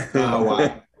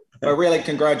 Hawaii. But really,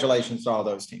 congratulations to all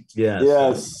those teams.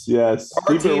 Yes.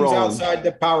 Our teams outside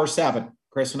the Power 7.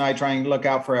 Chris and I trying to look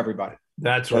out for everybody.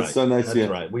 That's right. That's so nice. That's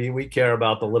right. We care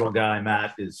about the little guy.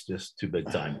 Matt is just too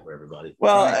big time for everybody.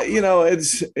 Well, you know,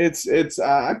 it's.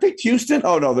 I picked Houston.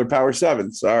 Oh no, they're Power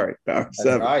 7. Sorry, Power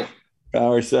 7. Right.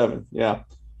 Power 7. Yeah.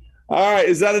 All right.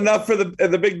 Is that enough for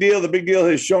the big deal? The big deal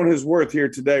has shown his worth here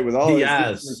today with all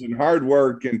his and hard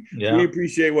work, and we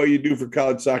appreciate what you do for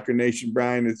College Soccer Nation,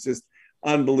 Brian. It's just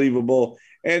unbelievable.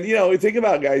 And you know, think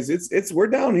about it, guys. It's we're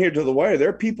down here to the wire. There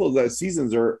are people that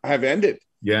seasons have ended.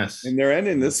 Yes, and they're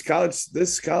ending. This college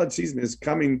season is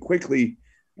coming quickly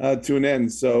to an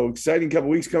end. So exciting couple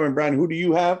weeks coming, Brian. Who do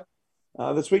you have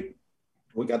this week?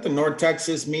 We got the North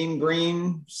Texas Mean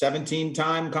Green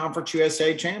 17-time Conference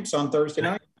USA champs on Thursday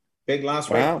night. Big last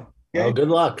week. Wow. Okay. Well, good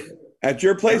luck. At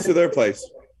your place or their place?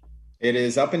 It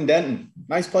is up in Denton.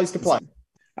 Nice place to play.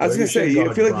 I was going to say,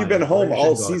 you feel like you've been home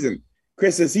all season.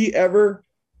 Chris, has he ever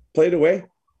played away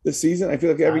this season? I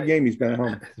feel like every game he's been at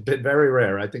home. It's been very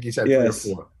rare. I think he's had 3 or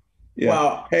 4. Yeah.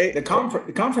 Well, hey, the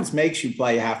conference makes you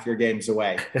play half your games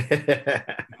away.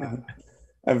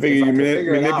 I figure you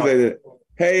manipulated it.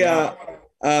 Hey,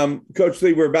 Coach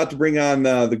Lee, we're about to bring on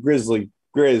the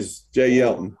Grizz, Jay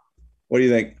Yelton. What do you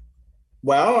think?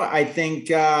 Well, I think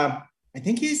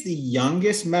he's the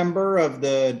youngest member of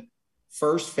the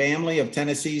first family of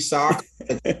Tennessee soccer.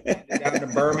 Down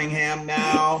to Birmingham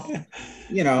now.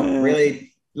 You know,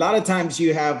 really, a lot of times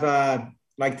you have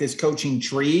like this coaching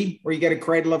tree where you get a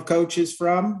cradle of coaches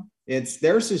from.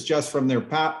 Theirs is just from their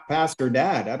pastor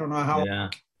dad. I don't know how I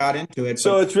got into it.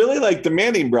 So it's really like the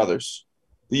Manning brothers.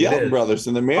 The Yelton brothers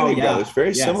and the Manning brothers,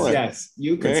 very similar. Yes,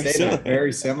 you could say that.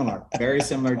 Very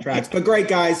similar tracks. But great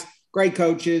guys, great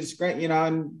coaches, great, you know,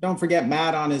 and don't forget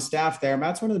Matt on his staff there.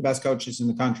 Matt's one of the best coaches in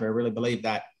the country. I really believe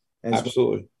that.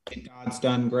 Absolutely. God's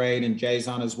done great and Jay's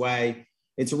on his way.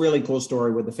 It's a really cool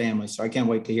story with the family, so I can't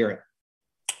wait to hear it.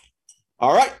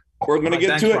 All right, we're going to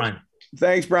get to it. Brian.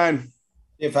 Thanks, Brian.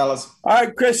 Yeah, fellas. All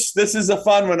right, Chris, this is a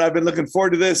fun one. I've been looking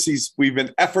forward to this. We've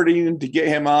been efforting to get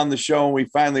him on the show, and we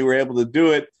finally were able to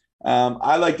do it.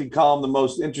 I like to call him the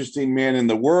most interesting man in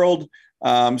the world.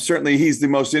 Certainly, he's the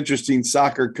most interesting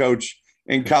soccer coach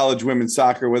in college women's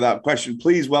soccer without question.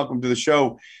 Please welcome to the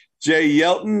show, Jay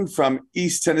Yelton from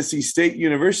East Tennessee State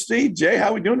University. Jay,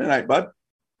 how we doing tonight, bud?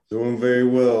 Doing very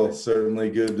well. Certainly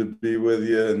good to be with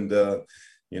you. And,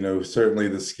 certainly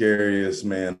the scariest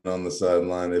man on the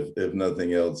sideline, if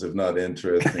nothing else, if not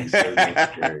interesting.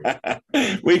 Scary.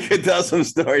 We could tell some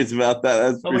stories about that.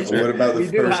 That's for sure. What about the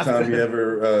first time you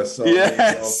ever saw me off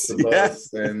the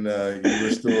bus and you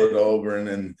were still at Auburn,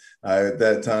 and I at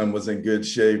that time was in good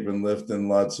shape and lifting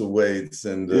lots of weights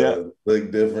and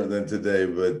looked different than today.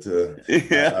 But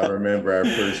I remember our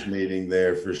first meeting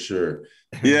there for sure.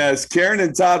 Yes, Karen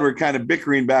and Todd were kind of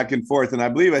bickering back and forth. And I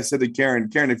believe I said to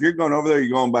Karen, if you're going over there,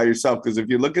 you're going by yourself. Because if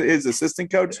you look at his assistant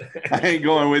coach, I ain't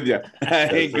going with you.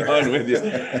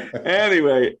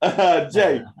 Anyway,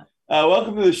 Jay,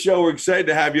 welcome to the show. We're excited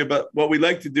to have you. But what we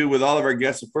like to do with all of our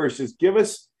guests at first is give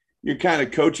us your kind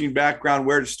of coaching background,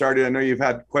 where it started. I know you've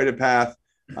had quite a path,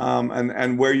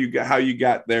 and how you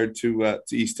got there to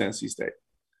East Tennessee State.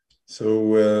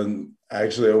 So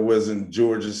actually, I was in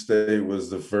Georgia State, was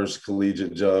the first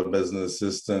collegiate job as an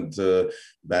assistant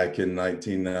back in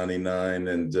 1999.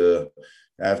 And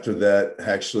after that,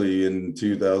 actually in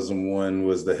 2001,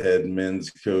 was the head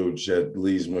men's coach at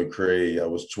Lees-McRae. I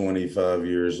was 25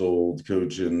 years old,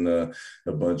 coaching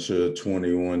a bunch of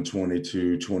 21,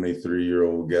 22,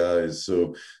 23-year-old guys.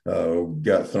 So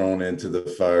got thrown into the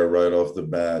fire right off the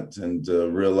bat and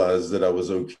realized that I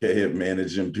was okay at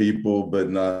managing people,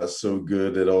 but not so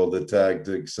good at all the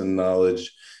tactics and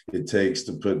knowledge it takes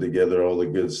to put together all the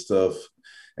good stuff.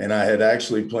 And I had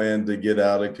actually planned to get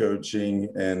out of coaching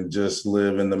and just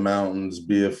live in the mountains,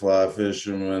 be a fly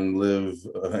fisherman, live,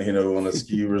 on a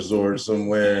ski resort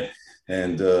somewhere.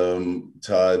 And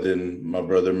Todd and my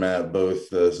brother Matt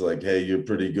both was like, hey, you're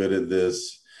pretty good at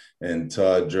this. And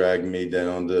Todd dragged me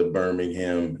down to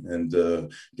Birmingham and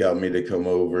got me to come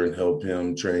over and help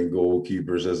him train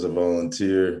goalkeepers as a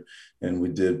volunteer. And we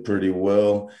did pretty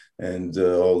well. And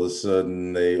all of a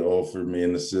sudden, they offered me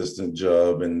an assistant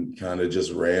job and kind of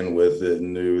just ran with it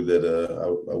and knew that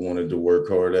I wanted to work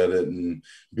hard at it and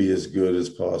be as good as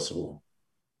possible.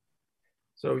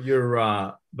 So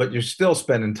but you're still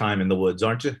spending time in the woods,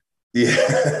 aren't you?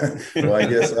 Yeah. Well, I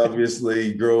guess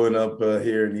obviously growing up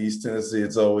here in East Tennessee,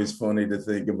 it's always funny to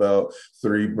think about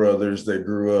three brothers that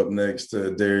grew up next to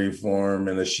a dairy farm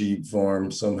and a sheep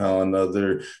farm, somehow or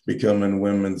another becoming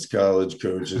women's college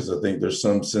coaches. I think there's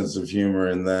some sense of humor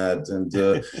in that. And,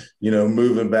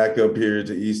 moving back up here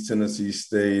to East Tennessee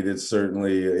State, it's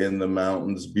certainly in the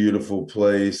mountains, beautiful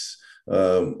place.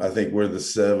 I think we're the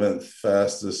 7th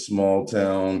fastest small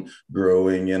town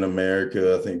growing in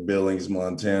America. I think Billings,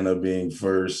 Montana being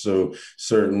first. So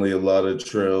certainly a lot of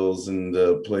trails and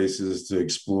places to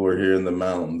explore here in the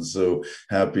mountains. So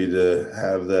happy to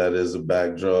have that as a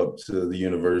backdrop to the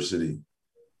university.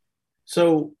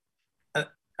 So,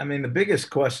 the biggest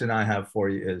question I have for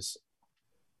you is,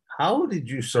 how did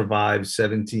you survive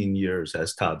 17 years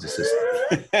as Todd's assistant?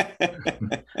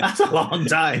 That's a long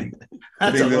time. I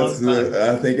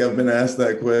think I've been asked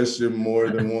that question more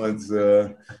than once,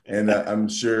 and I'm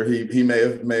sure he may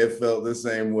have felt the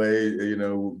same way.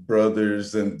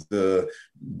 Brothers and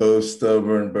both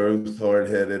stubborn, both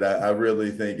hard-headed. I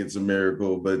really think it's a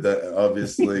miracle, but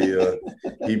obviously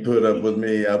he put up with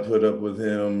me, I put up with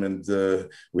him, and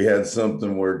we had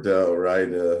something worked out, right?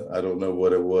 I don't know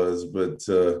what it was, but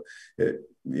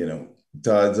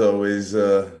Todd's always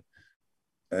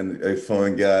and a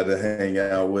fun guy to hang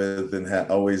out with, and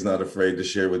always not afraid to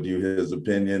share with you his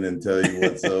opinion and tell you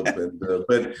what's up. And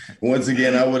but once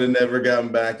again, I would have never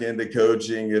gotten back into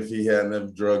coaching if he hadn't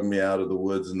have drugged me out of the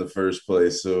woods in the first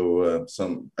place. So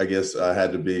I guess I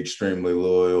had to be extremely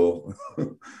loyal.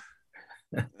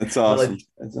 That's awesome.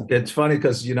 Well, it's funny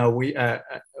because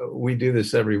we do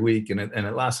this every week, and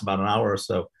it lasts about an hour or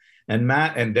so. And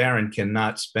Matt and Darren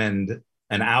cannot spend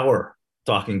an hour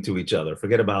talking to each other.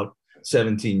 Forget about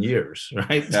 17 years,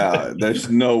 right? There's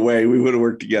no way we would have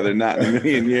worked together, not in a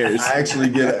million years. I actually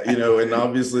get, and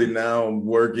obviously now I'm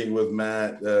working with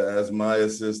Matt as my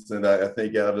assistant. I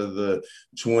think out of the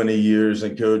 20 years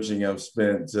in coaching, I've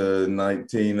spent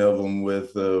 19 of them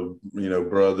with,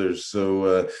 brothers.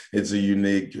 So it's a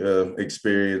unique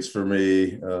experience for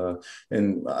me.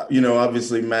 And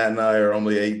obviously Matt and I are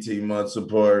only 18 months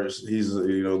apart. He's, a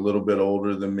little bit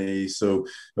older than me. So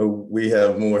we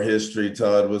have more history.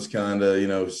 Todd was kind of,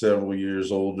 several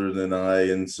years older than I.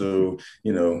 And so,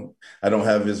 I don't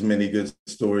have as many good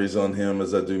stories on him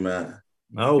as I do Matt.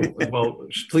 Oh, well,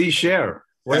 please share.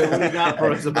 What do you got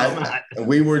for us about Matt?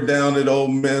 We were down at Ole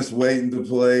Miss waiting to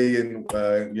play, and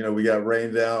we got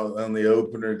rained out on the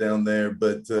opener down there.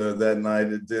 But that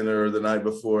night at dinner, or the night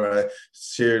before, I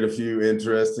shared a few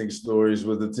interesting stories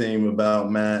with the team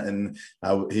about Matt, and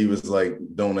he was like,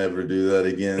 "Don't ever do that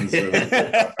again." So.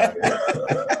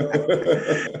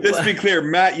 Let's be clear,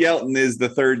 Matt Yelton is the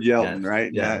third Yelton,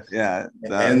 right? Yeah.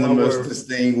 And the most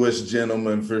distinguished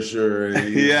gentleman for sure.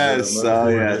 Yes.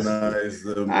 I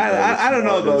don't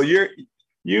know though.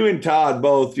 You and Todd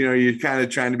both, you're kind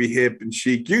of trying to be hip and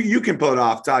chic. You can pull it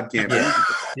off. Todd can't.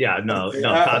 No,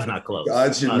 Todd's not close.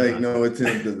 God should make no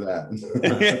attempt at that.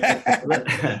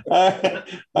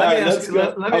 Let me ask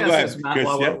this,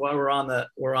 Matt, while we're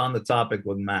on the topic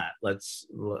with Matt. Let's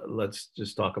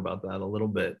just talk about that a little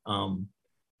bit.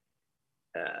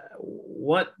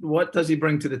 What does he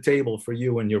bring to the table for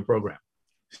you and your program?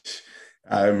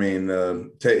 I mean,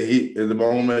 the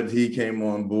moment he came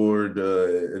on board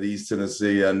at East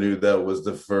Tennessee, I knew that was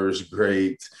the first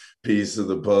great piece of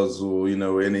the puzzle.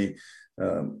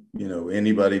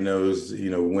 Anybody knows,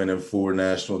 winning 4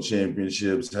 national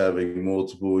championships, having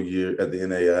multiple years at the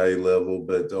NAIA level,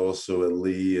 but also at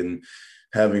Lee, and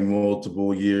having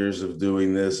multiple years of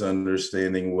doing this,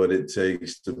 understanding what it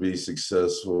takes to be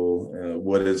successful,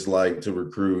 what it's like to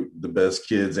recruit the best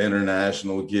kids,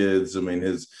 international kids. I mean,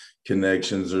 his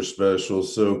connections are special.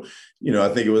 So, I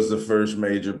think it was the first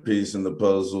major piece in the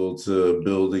puzzle to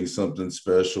building something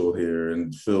special here,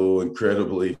 and feel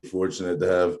incredibly fortunate to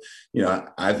have,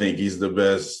 I think he's the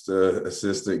best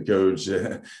assistant coach,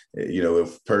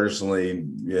 if personally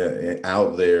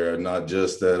out there, not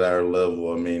just at our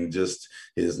level. I mean, just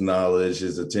his knowledge,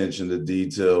 his attention to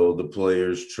detail, the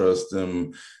players trust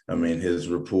him. I mean, his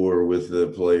rapport with the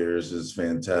players is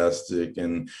fantastic.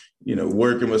 And,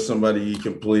 working with somebody you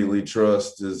completely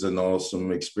trust is an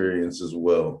awesome experience as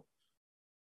well.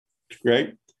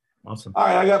 Great. Awesome. All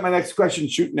right. I got my next question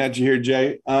shooting at you here,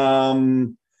 Jay.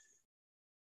 At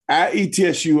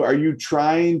ETSU, are you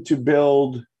trying to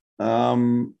build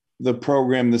the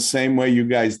program the same way you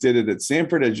guys did it at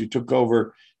Samford as you took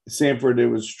over Samford? It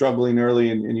was struggling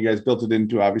early, and you guys built it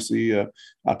into obviously a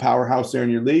powerhouse there in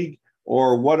your league.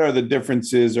 Or what are the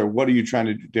differences, or what are you trying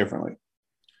to do differently?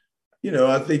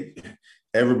 I think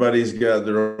everybody's got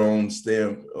their own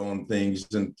stamp on things.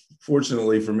 And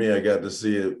fortunately for me, I got to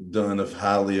see it done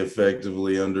highly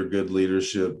effectively under good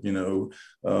leadership.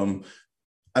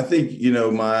 I think,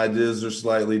 my ideas are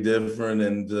slightly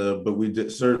different, but we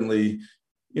certainly,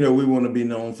 we want to be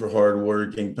known for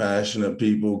hardworking, passionate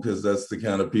people, because that's the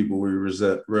kind of people we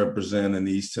represent in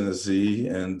East Tennessee,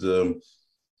 and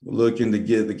looking to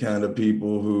get the kind of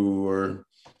people who are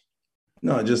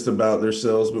not just about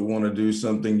themselves, but want to do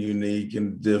something unique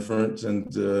and different,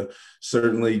 and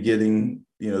certainly getting,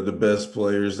 the best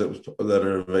players that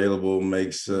are available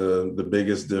makes the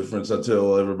biggest difference. I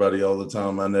tell everybody all the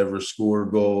time, I never score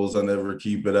goals. I never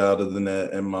keep it out of the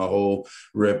net. And my whole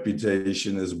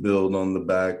reputation is built on the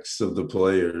backs of the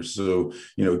players. So,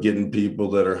 getting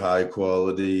people that are high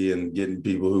quality, and getting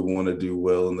people who want to do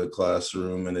well in the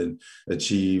classroom and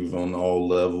achieve on all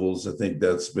levels. I think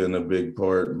that's been a big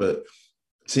part. But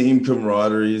team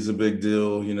camaraderie is a big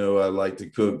deal. I like to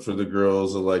cook for the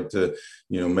girls. I like to,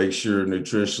 make sure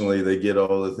nutritionally they get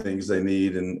all the things they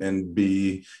need, and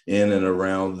be in and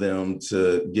around them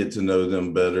to get to know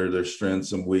them better, their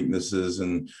strengths and weaknesses,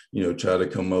 and, try to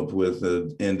come up with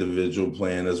an individual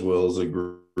plan as well as a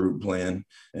group plan.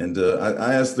 And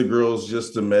I ask the girls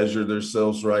just to measure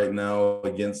themselves right now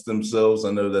against themselves.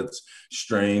 I know that's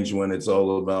strange when it's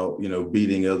all about,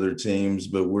 beating other teams,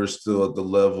 but we're still at the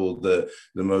level that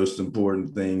the most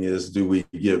important thing is, do we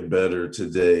get better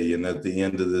today? And at the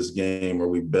end of this game, are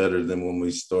we better than when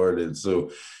we started?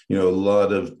 So, a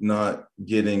lot of not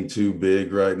getting too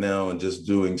big right now, and just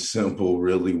doing simple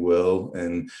really well,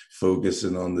 and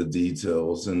focusing on the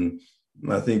details. And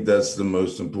I think that's the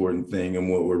most important thing, and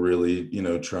what we're really,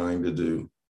 trying to do.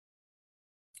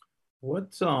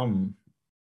 What's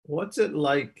it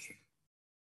like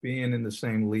being in the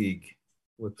same league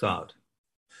with Todd?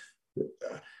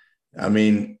 I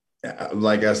mean,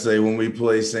 like I say, when we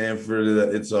play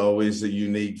Samford, it's always a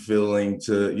unique feeling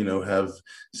to, have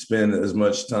spent as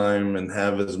much time and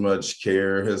have as much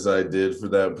care as I did for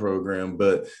that program.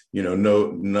 But,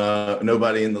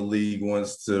 nobody in the league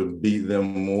wants to beat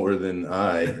them more than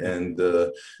I. And,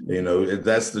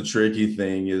 that's the tricky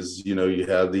thing is, you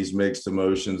have these mixed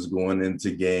emotions going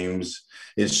into games.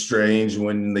 It's strange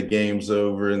when the game's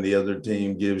over and the other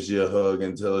team gives you a hug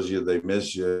and tells you they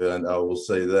miss you. And I will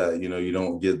say that, you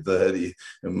don't get that in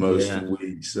most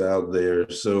weeks out there.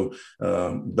 So,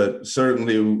 but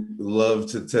certainly love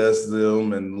to test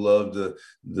them and love the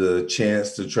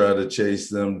chance to try to chase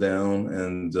them down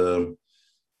and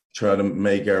try to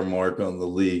make our mark on the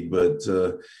league. But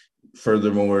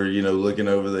furthermore, looking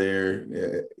over there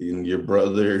and your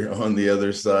brother on the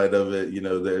other side of it,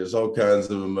 there's all kinds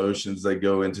of emotions that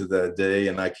go into that day.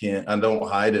 And I don't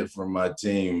hide it from my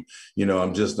team.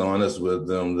 I'm just honest with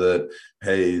them that,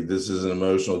 hey, this is an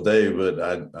emotional day, but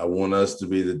I want us to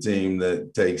be the team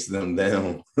that takes them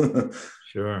down.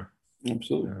 Sure.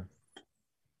 Absolutely. Sure.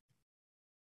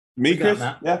 Me, Chris?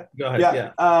 Yeah. Go ahead.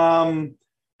 Yeah.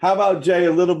 How about, Jay,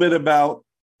 a little bit about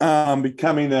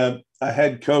becoming a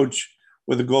head coach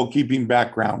with a goalkeeping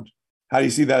background? How do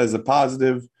you see that, as a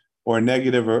positive or a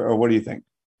negative, or what do you think?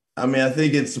 I mean, I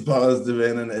think it's a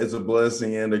positive and it's a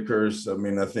blessing and a curse. I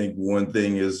mean, I think one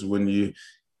thing is when you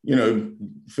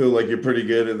feel like you're pretty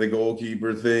good at the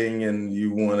goalkeeper thing and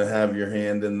you want to have your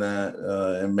hand in that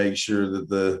and make sure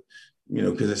that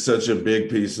because it's such a big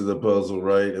piece of the puzzle,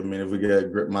 right? I mean, if we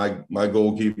got my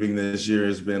goalkeeping this year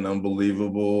has been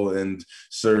unbelievable and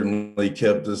certainly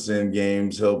kept us in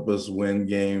games, helped us win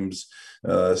games.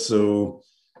 So,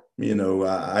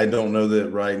 I don't know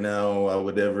that right now I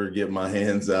would ever get my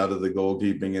hands out of the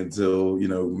goalkeeping until,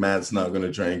 Matt's not going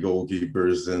to train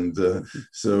goalkeepers. And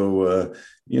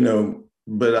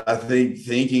but I think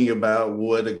thinking about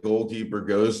what a goalkeeper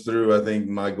goes through, I think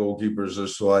my goalkeepers are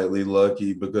slightly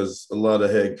lucky because a lot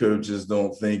of head coaches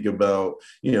don't think about,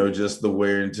 just the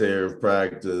wear and tear of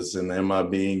practice and am I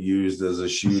being used as a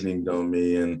shooting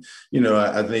dummy? And,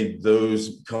 I think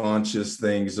those conscious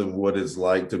things of what it's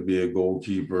like to be a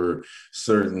goalkeeper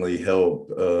certainly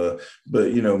help. But,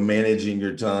 managing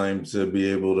your time to be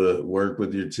able to work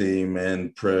with your team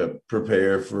and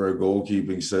prepare for a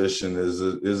goalkeeping session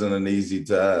isn't an easy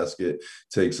task. It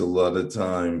takes a lot of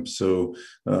time. So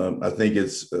I think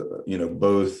it's,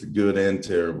 both good and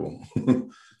terrible.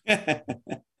 But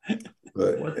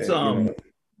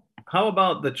how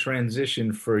about the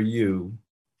transition for you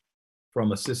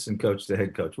from assistant coach to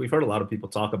head coach? We've heard a lot of people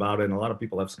talk about it and a lot of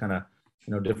people have kind of,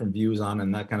 different views on it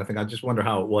and that kind of thing. I just wonder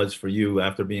how it was for you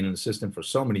after being an assistant for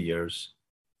so many years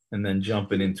and then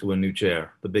jumping into a new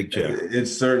chair, the big chair.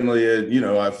 It's certainly,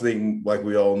 I think like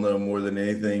we all know more than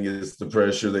anything is the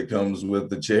pressure that comes with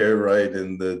the chair, right?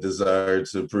 And the desire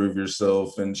to prove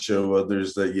yourself and show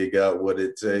others that you got what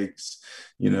it takes,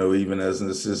 even as an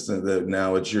assistant, that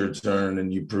now it's your turn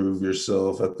and you prove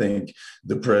yourself. I think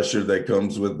the pressure that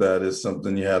comes with that is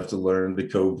something you have to learn to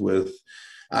cope with.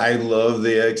 I love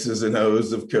the X's and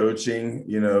O's of coaching.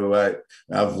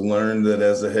 I've learned that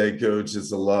as a head coach,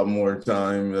 it's a lot more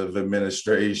time of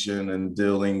administration and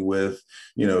dealing with,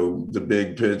 the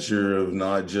big picture of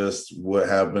not just what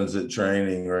happens at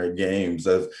training or at games.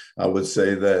 I would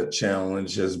say that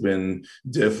challenge has been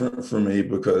different for me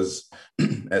because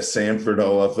at Sanford,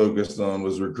 all I focused on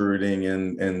was recruiting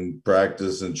and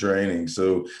practice and training.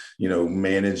 So,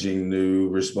 managing new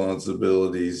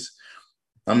responsibilities.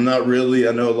 I'm not really,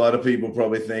 I know a lot of people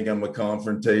probably think I'm a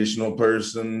confrontational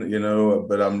person,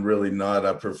 but I'm really not.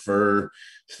 I prefer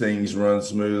things run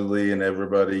smoothly and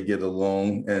everybody get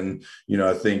along. And,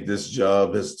 I think this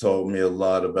job has taught me a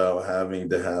lot about having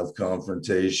to have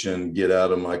confrontation, get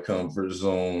out of my comfort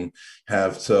zone,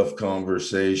 have tough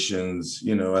conversations.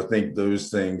 I think those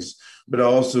things, but I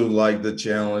also like the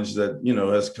challenge that,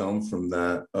 has come from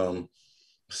that.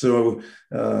 So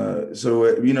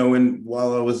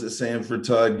while I was at Sanford,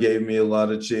 Todd gave me a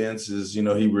lot of chances.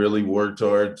 He really worked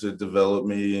hard to develop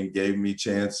me and gave me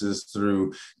chances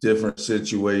through different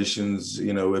situations.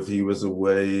 If he was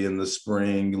away in the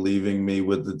spring, leaving me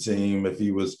with the team, if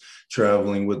he was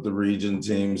traveling with the region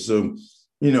team. So,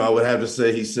 I would have to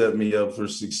say he set me up for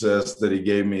success, that he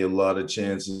gave me a lot of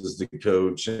chances to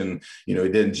coach. And, he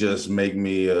didn't just make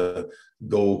me a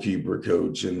goalkeeper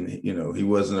coach and, he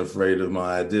wasn't afraid of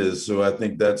my ideas. So I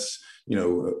think that's,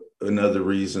 another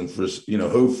reason for,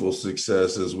 hopeful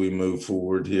success as we move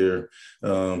forward here.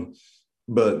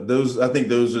 But I think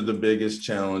those are the biggest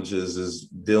challenges, is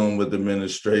dealing with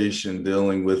administration,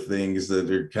 dealing with things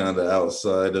that are kind of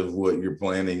outside of what you're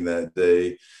planning that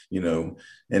day,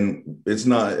 and it's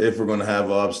not if we're going to have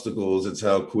obstacles, it's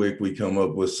how quick we come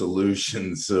up with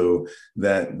solutions. So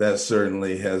that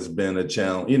certainly has been a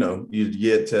challenge. You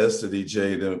get tested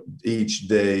each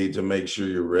day to make sure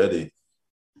you're ready.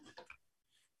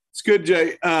 It's good,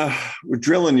 Jay. We're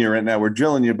drilling you right now. We're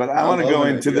drilling you, but I want to go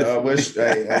into the. I wish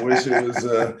it was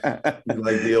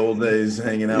like the old days,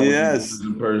 hanging out with you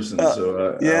in person.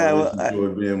 So I enjoy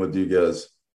being with you guys.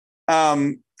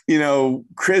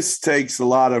 Chris takes a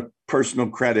lot of personal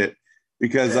credit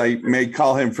because I may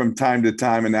call him from time to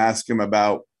time and ask him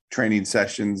about training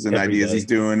sessions and Every ideas day. he's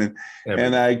doing.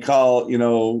 And day. I call,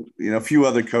 a few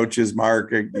other coaches,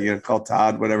 Mark, call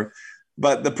Todd, whatever.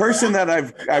 But the person that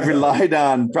I've relied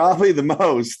on probably the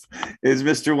most is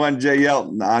Mr. One Jay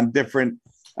Yelton on different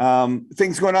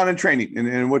things going on in training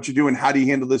and what you do and how do you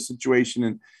handle this situation.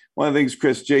 And one of the things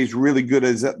Chris Jay's really good at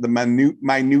is the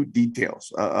minute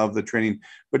details of the training.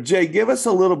 But Jay, give us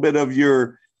a little bit of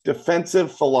your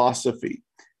defensive philosophy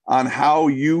on how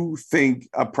you think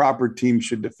a proper team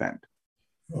should defend.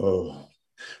 Oh,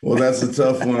 well, that's a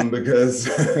tough one because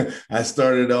I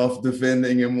started off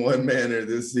defending in one manner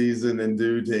this season and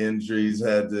due to injuries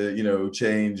had to,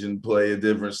 change and play a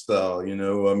different style.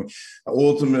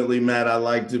 Ultimately, Matt, I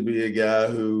like to be a guy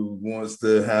who wants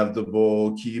to have the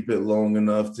ball, keep it long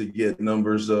enough to get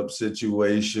numbers up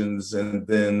situations and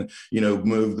then,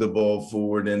 move the ball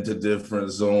forward into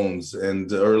different zones.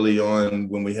 And early on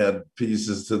when we had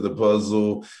pieces to the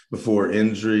puzzle before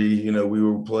injury, we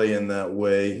were playing that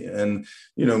way. And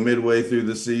midway through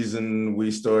the season,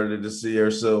 we started to see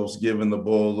ourselves giving the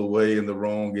ball away in the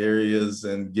wrong areas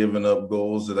and giving up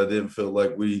goals that I didn't feel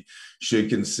like we should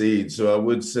concede. So I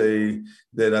would say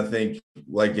that I think,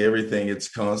 like everything, it's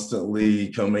constantly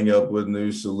coming up with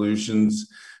new solutions.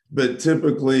 But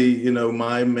typically,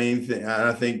 my main thing,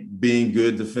 I think being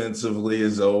good defensively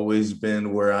has always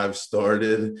been where I've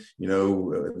started,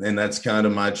 and that's kind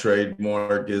of my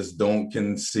trademark is don't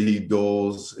concede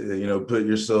goals, put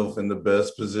yourself in the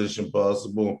best position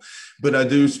possible. But I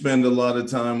do spend a lot of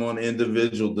time on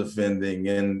individual defending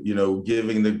and,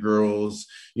 giving the girls,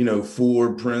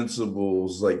 4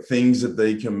 principles, like things that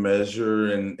they can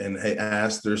measure and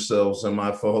ask themselves, am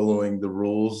I following the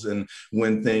rules? And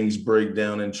when things break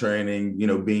down in training,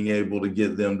 being able to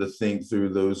get them to think through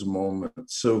those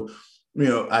moments. So,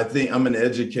 I think I'm an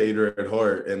educator at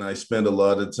heart and I spend a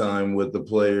lot of time with the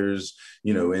players,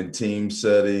 in team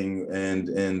setting and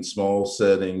in small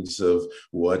settings of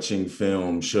watching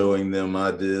film, showing them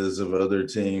ideas of other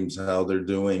teams, how they're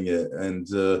doing it. And,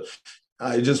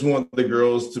 I just want the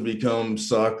girls to become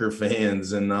soccer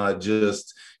fans and not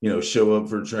just, show up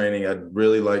for training. I'd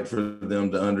really like for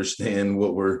them to understand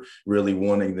what we're really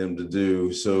wanting them to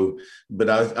do. So, but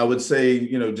I would say,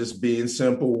 just being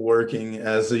simple, working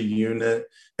as a unit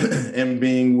and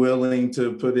being willing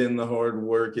to put in the hard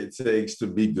work it takes to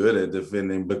be good at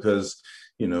defending because,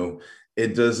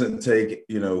 it doesn't take,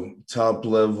 top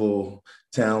level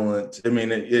talent. I mean,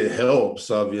 it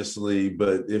helps obviously,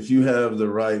 but if you have the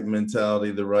right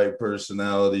mentality, the right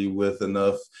personality with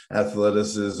enough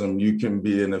athleticism, you can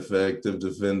be an effective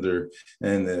defender.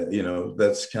 And,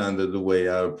 that's kind of the way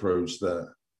I approach that.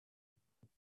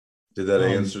 Did that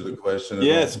answer the question?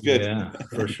 Yes, good. Yeah,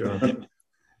 for sure.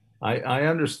 I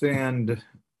understand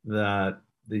that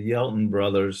the Yelton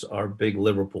brothers are big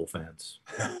Liverpool fans.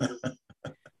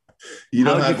 You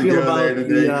don't have to go there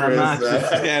today,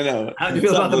 Chris. Yeah, no. How do you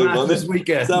feel about the match this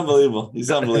weekend? It's unbelievable.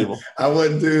 He's unbelievable. I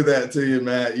wouldn't do that to you,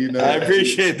 Matt. I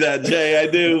appreciate that, Jay. I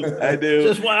do.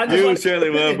 You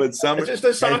certainly will, but it's just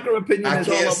a soccer opinion. I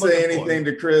can't say anything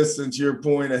to Chris since you're a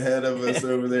point ahead of us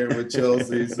over there with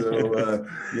Chelsea. So,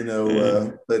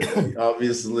 but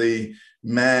obviously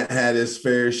Matt had his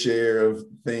fair share of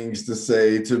things to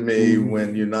say to me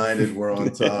when United were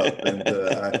on top.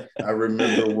 And I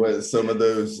remember what some of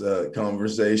those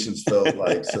conversations felt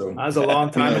like. So that was a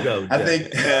long time ago. I think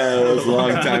it was a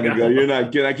long time ago. You're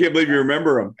not kidding. I can't believe you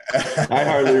remember them. I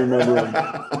hardly remember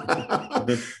them.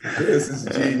 This is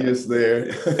genius there.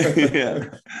 Yeah.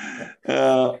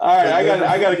 All right,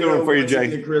 I got a good one for you,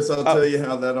 Jay. Chris, I'll tell you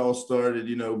how that all started.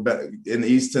 Back in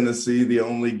East Tennessee, the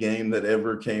only game that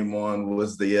ever came on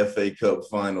was the FA Cup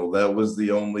final. That was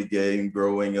the only game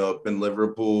growing up, and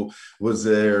Liverpool was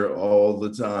there all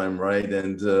the time, right?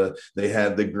 And they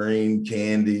had the green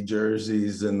candy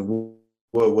jerseys and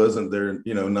what wasn't there,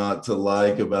 not to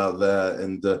like about that.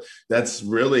 And that's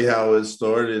really how it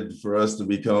started for us to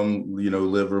become,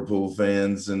 Liverpool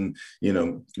fans. And,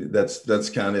 that's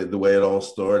kind of the way it all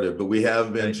started. But we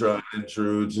have been tried and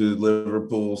true to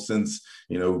Liverpool since,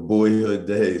 boyhood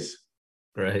days.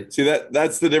 Right. See,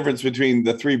 that's the difference between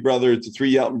the three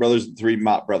Yelton brothers, and 3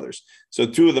 Mott brothers. So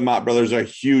 2 of the Mott brothers are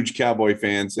huge Cowboy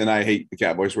fans, and I hate the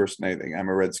Cowboys worse than anything. I'm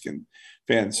a Redskin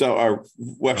fan. So our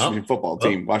Washington football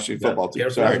team. Sorry. I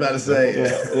was about to say.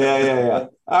 Yeah.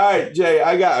 All right, Jay,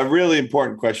 I got a really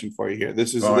important question for you here.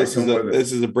 This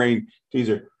is a brain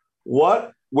teaser.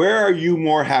 Where are you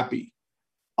more happy?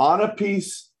 On a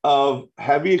piece of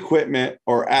heavy equipment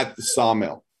or at the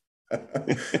sawmill?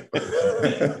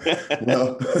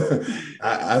 Well,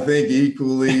 I think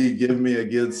equally give me a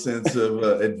good sense of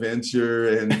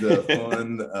adventure and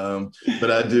fun.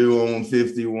 But I do own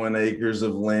 51 acres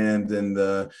of land and,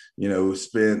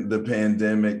 spent the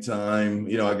pandemic time.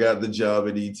 I got the job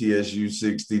at ETSU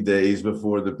 60 days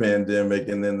before the pandemic,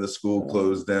 and then the school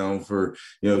closed down for,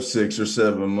 6 or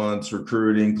 7 months.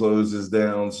 Recruiting closes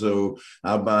down. So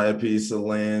I buy a piece of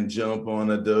land, jump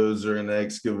on a dozer and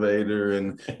excavator,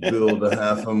 and build a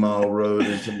half-a-mile road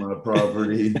into my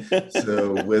property.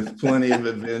 So with plenty of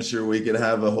adventure, we could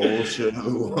have a whole show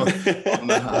on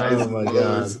the highs and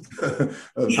lows of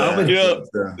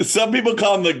that. Some people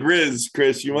call him the Grizz,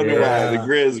 Chris. You wonder why the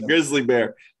Grizz, grizzly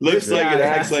bear. Looks like it,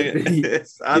 acts like it.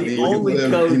 The only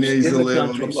coach in the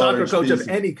country, soccer coach of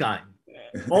any kind,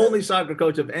 only soccer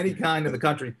coach of any kind in the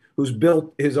country who's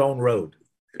built his own road.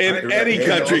 In any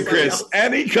country, Chris,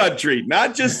 any country,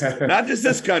 not just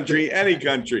this country, any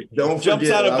country. Don't jumps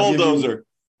forget, out a bulldozer.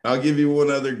 I'll give you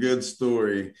one other good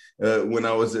story. When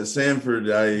I was at Sanford,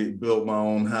 I built my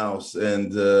own house,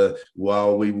 and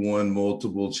while we won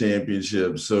multiple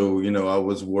championships, so I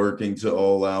was working to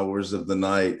all hours of the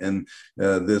night. And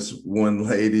this one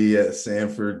lady at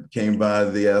Sanford came by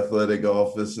the athletic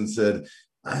office and said,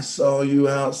 "I saw you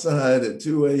outside at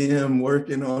 2 a.m.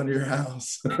 working on your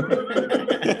house."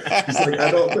 He's like, "I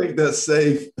don't think that's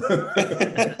safe."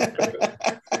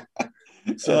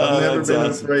 So I've never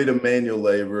been afraid of manual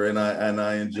labor, and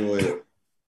I enjoy it.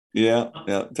 Yeah,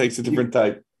 it takes a different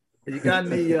type. You got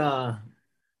me.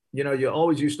 You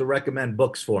always used to recommend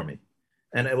books for me,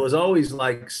 and it was always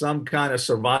like some kind of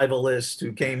survivalist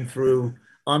who came through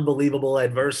unbelievable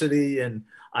adversity, and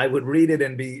I would read it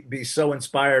and be so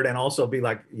inspired, and also be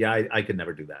like, yeah, I could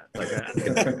never do that.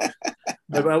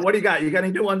 Like, what do you got? You got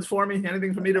any new ones for me?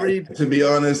 Anything for me to read? To be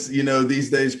honest, these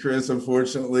days, Chris,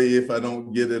 unfortunately, if I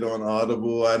don't get it on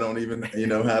Audible, I don't even,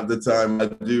 have the time. I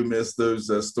do miss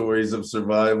those stories of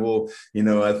survival.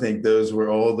 I think those were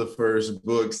all the first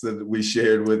books that we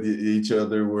shared with each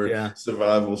other were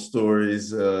survival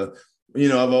stories. I've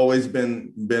always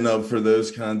been up for those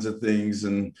kinds of things,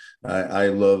 and I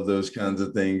love those kinds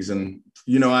of things. And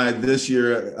this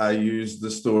year I used the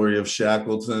story of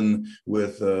Shackleton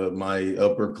with my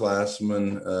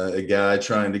upperclassman, a guy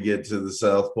trying to get to the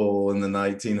South Pole in the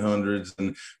 1900s.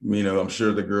 And, I'm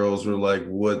sure the girls were like,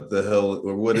 "What the hell,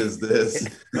 or what is this?"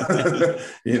 What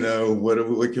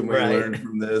can we learn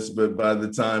from this? But by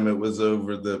the time it was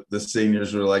over, the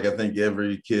seniors were like, "I think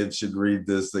every kid should read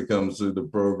this that comes through the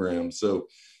program." So,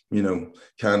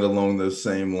 kind of along those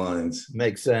same lines.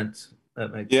 Makes sense.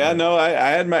 That makes sense. No, I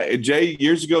had my Jay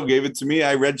years ago gave it to me.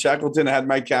 I read Shackleton. I had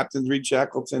my captains read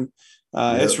Shackleton.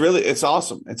 It's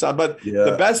awesome.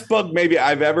 The best book maybe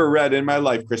I've ever read in my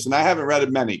life, Chris, and I haven't read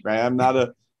it many, right? I'm not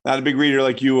a big reader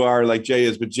like you are, like Jay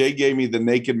is, but Jay gave me The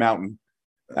Naked Mountain.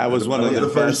 That was one of the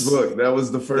first book. That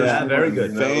was the first. Yeah, very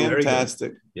good.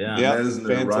 Fantastic. Very good.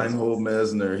 Mesner, Reinhold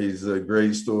Mesner. He's a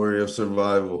great story of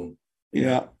survival.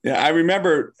 Yeah. I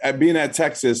remember being at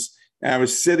Texas, and I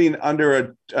was sitting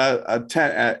under a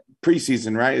tent at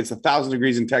preseason, right? It's 1,000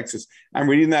 degrees in Texas. I'm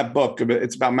reading that book.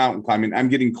 It's about mountain climbing. I'm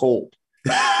getting cold.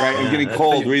 Right, I'm getting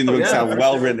cold reading the book. How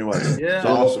well written it was. Yeah, it's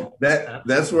awesome.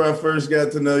 That's where I first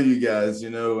got to know you guys.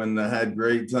 And I had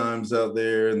great times out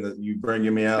there, and you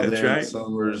bringing me out there in the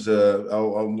summers. I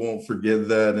won't forget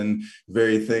that, and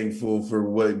very thankful for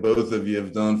what both of you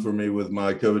have done for me with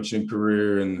my coaching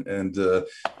career, and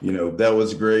that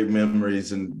was great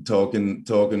memories, and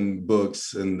talking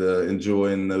books and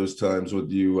enjoying those times with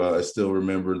you. I still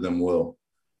remember them well.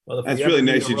 Well, that's really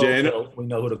nice, Jay. We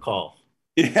know who to call.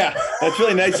 Yeah, that's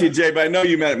really nice of you, Jay, but I know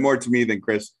you meant more to me than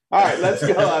Chris. All right, let's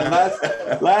go on.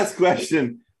 Last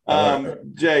question.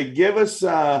 Jay, give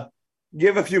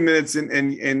a few minutes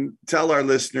and tell our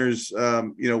listeners,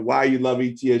 why you love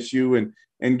ETSU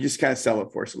and just kind of sell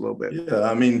it for us a little bit. Yeah,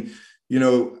 I mean,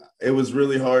 it was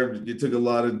really hard. It took a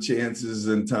lot of chances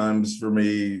and times for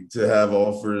me to have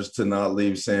offers to not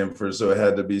leave Sanford. So it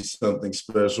had to be something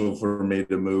special for me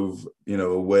to move,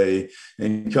 away.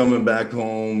 And coming back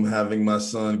home, having my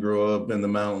son grow up in the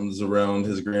mountains around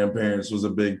his grandparents was a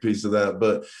big piece of that.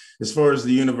 But as far as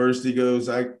the university goes,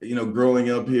 growing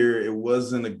up here, it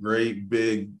wasn't a great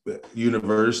big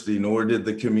university, nor did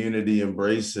the community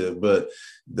embrace it. But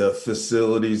the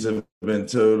facilities have been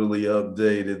totally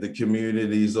updated. The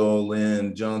community's all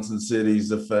in. Johnson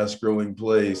City's a fast growing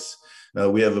place.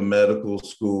 We have a medical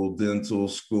school, dental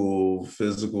school,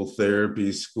 physical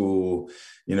therapy school.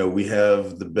 We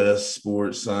have the best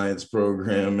sports science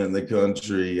program in the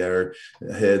country. Our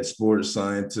head sports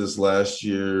scientist last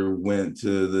year went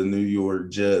to the New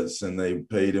York Jets, and they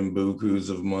paid him bukus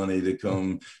of money to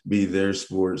come be their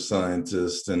sports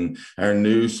scientist. And our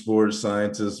new sports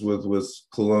scientist was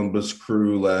Columbus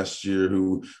Crew last year,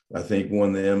 who I think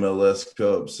won the MLS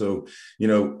Cup. So,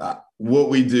 what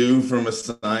we do from a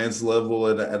science level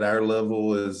at our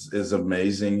level is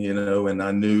amazing, and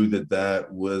I knew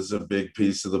that was a big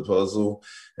piece of the puzzle.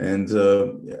 And,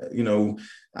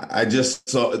 I just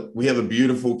saw we have a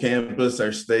beautiful campus.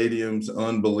 Our stadium's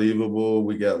unbelievable.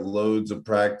 We got loads of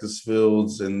practice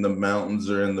fields, and the mountains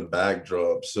are in the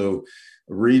backdrop. So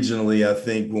regionally, I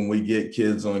think when we get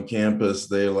kids on campus,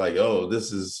 they're like, oh,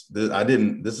 this is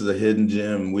a hidden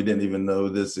gem. We didn't even know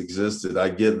this existed. I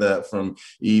get that from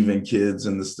even kids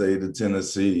in the state of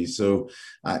Tennessee. So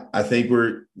I think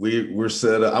we're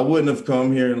set up. I wouldn't have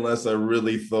come here unless I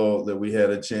really thought that we had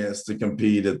a chance to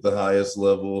compete at the highest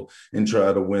level and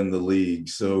try to win the league.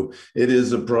 So it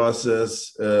is a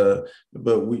process, but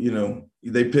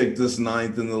they picked us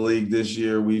 9th in the league this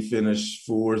year. We finished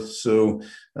 4th. So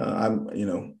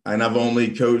and I've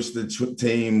only coached the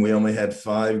team. We only had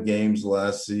 5 games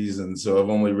last season. So I've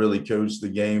only really coached the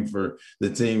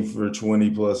team for 20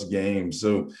 plus games.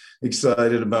 So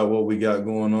excited about what we got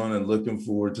going on and looking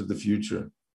forward to the future.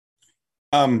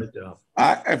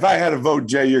 If I had to vote,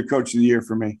 Jay, you're coach of the year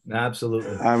for me.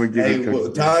 Absolutely. I would give you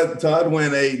coach. Todd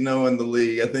went 8-0 in the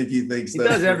league. I think he thinks he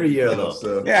does every year, though.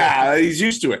 So. Yeah, he's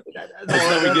used to it. That's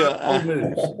how we do.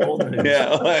 Old news.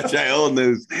 Yeah, that's right. Old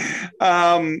news.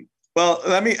 Well,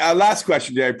 let me last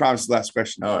question, Jay. I promise last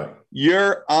question. All right.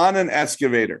 You're on an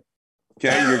excavator.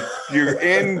 Okay, you're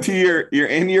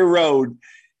in your road,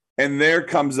 and there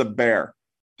comes a bear.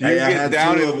 I had 2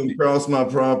 of them cross my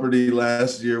property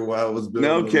last year while I was building.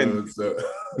 No kidding. Road, so.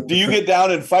 Do you get down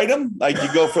and fight them? Like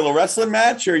you go for the wrestling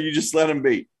match, or you just let them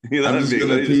be? I'm just going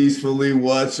to peacefully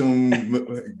watch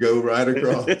them go right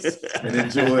across and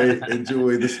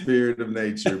enjoy the spirit of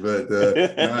nature, but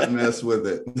not mess with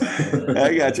it.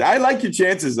 I got you. I like your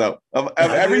chances, though. Of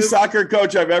every soccer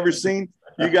coach I've ever seen,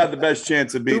 you got the best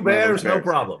chance of beating 2 bears, no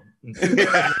problem.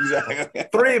 Yeah, exactly.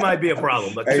 3 might be a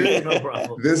problem, but 2, no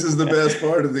problem. This is the best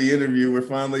part of the interview. We're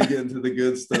finally getting to the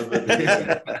good stuff at the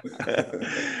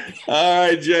end. All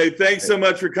right, Jay. Thanks so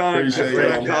much for calling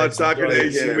College Soccer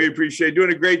Nation. We appreciate it.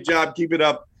 Doing a great job. Keep it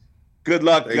up. Good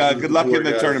luck. Good luck in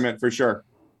the tournament for sure.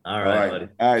 All right, buddy.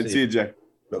 All right. See you, Jay.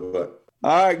 Bye-bye.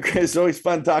 All right, Chris. Always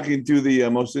fun talking to the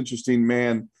most interesting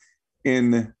man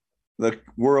in the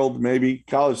world, maybe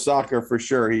college soccer for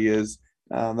sure. He is.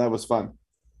 That was fun.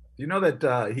 Do you know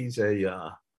that he's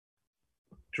a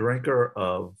drinker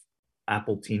of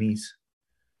apple teenies?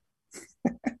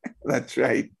 That's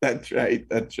right.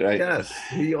 Yes,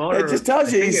 he ordered. It just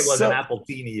tells you it was an apple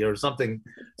teeny or something.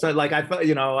 So, like, I thought,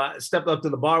 I stepped up to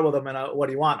the bar with him, and what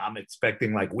do you want? I'm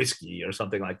expecting like whiskey or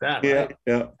something like that. Yeah, right?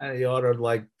 yeah. And he ordered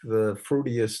like the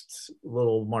fruitiest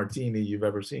little martini you've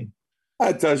ever seen.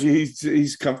 That tells you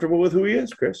he's comfortable with who he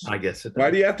is, Chris. I guess it does.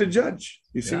 Why do you have to judge?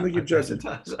 You seem like you're judging.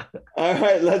 Does. All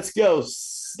right, let's go.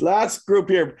 Last group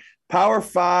here. Power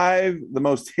 5, the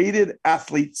most hated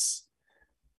athletes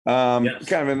Yes.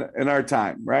 kind of in our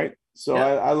time, right? So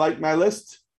Yeah. I like my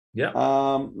list. Yeah.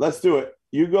 Let's do it.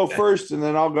 You go first, and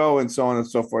then I'll go, and so on and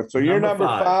so forth. So you're number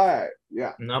 5.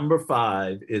 Yeah. Number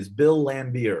 5 is Bill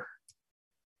Laimbeer.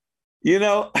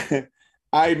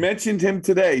 I mentioned him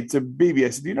today to BB. I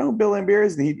said, do you know who Bill Laimbeer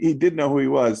is? And he did know who he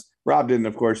was. Rob didn't,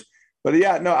 of course. But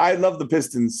yeah, no, I love the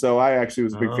Pistons, so I actually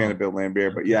was a big fan of Bill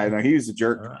Laimbeer. But yeah, I know he was a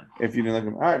jerk if you didn't like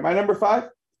him. All right, my number 5?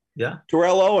 Yeah.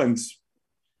 Terrell Owens.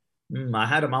 I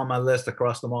had him on my list. I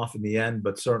crossed him off in the end,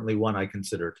 but certainly one I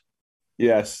considered.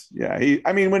 Yes. Yeah.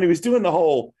 When he was doing the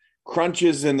whole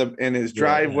crunches in his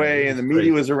driveway and the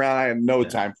media was around, I had no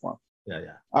time for him.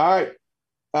 Yeah. All right.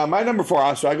 My number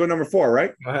 4, so I go number 4,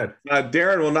 right? Go ahead.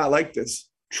 Darren will not like this.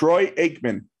 Troy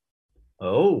Aikman.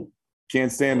 Oh.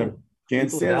 Can't stand him. Can't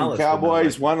People stand him. Dallas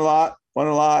Cowboys won a lot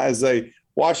as a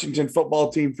Washington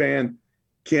football team fan.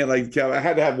 Can't like the Cowboys. I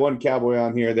had to have one Cowboy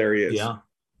on here. There he is.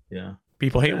 Yeah.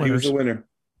 People hate He winners. was a winner.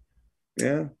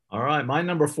 Yeah. All right. My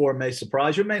number 4 may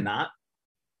surprise you, may not.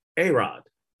 A-Rod.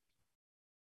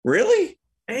 Really?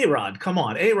 A-Rod. Come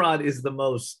on. A-Rod is the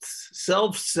most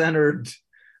self-centered.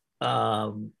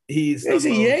 He's a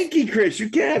Yankee, Chris. You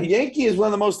can't. Yankee is one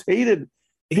of the most hated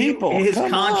people. His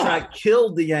contract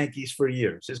killed the Yankees for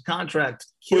years. His contract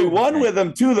killed. We won with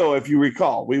him too, though, if you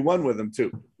recall. We won with him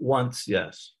too. Once,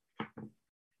 yes.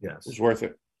 It's worth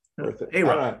it. Worth it.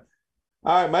 A-Rod.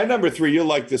 All right. My number 3. You'll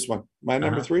like this one. My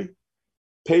number 3,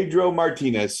 Pedro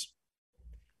Martinez.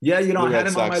 Yeah, I had Red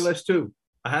him on my Sox. list too.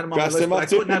 I had him on Crossed my list, him but up I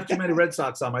too? couldn't have too many Red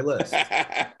Sox on my list, so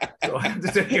I had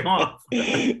to take him off.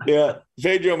 Yeah,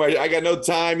 Pedro Martinez. I got no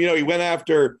time. He went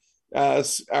after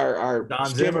our Don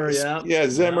Zimmer,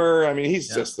 Zimmer. I mean,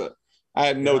 he's just I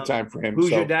had no time for him.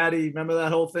 Who's your daddy? Remember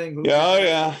that whole thing?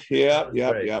 Yeah.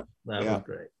 That was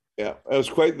great. Yeah, it was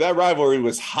quite. That rivalry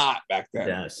was hot back then.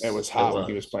 Yes, it was hot when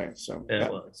he was playing. So it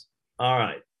was. All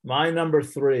right, my number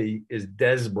 3 is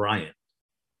Des Bryant.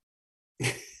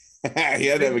 He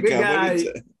had to have a guy.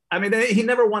 I mean, he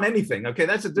never won anything. Okay,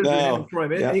 that's a difference between him and Troy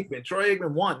Aikman. Troy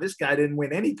Aikman won. This guy didn't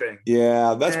win anything.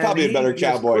 Yeah, that's probably a better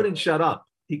Cowboy. He couldn't shut up.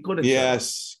 He couldn't.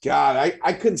 Yes, God,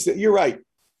 I couldn't say. You're right.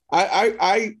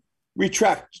 I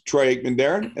retract Troy Aikman,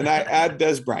 Darren, and I add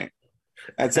Des Bryant.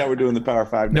 That's how we're doing the Power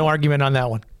 5 now. No argument on that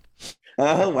one.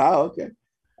 Oh, wow. Okay.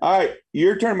 All right.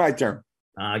 Your turn, my turn.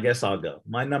 I guess I'll go.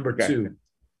 My number 2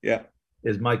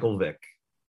 is Michael Vick.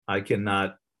 I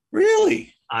cannot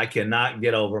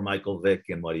get over Michael Vick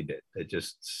and what he did. It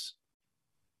just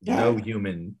no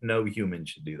human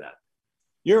should do that.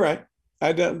 You're right.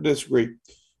 I don't disagree.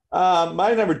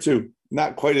 My number 2,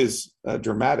 not quite as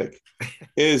dramatic,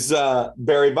 is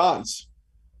Barry Bonds.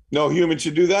 No human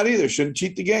should do that either. Shouldn't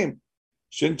cheat the game.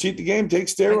 Take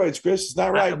steroids, Chris. It's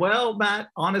not right. Well, Matt,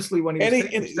 honestly, when he was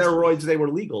taking steroids, they were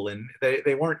legal, and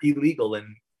they weren't illegal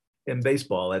in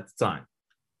baseball at the time.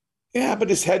 Yeah, but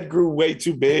his head grew way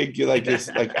too big, like his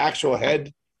actual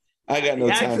head. I got no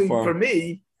time for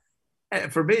him.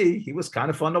 For me, he was kind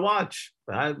of fun to watch.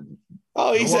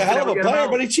 He's a hell of a player,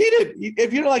 but he cheated.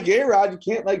 If you don't like A-Rod, you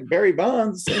can't like Barry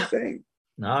Bonds. Same thing.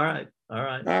 All right.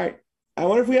 I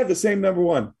wonder if we have the same number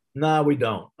 1. No, we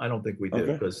don't. I don't think we do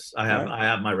because I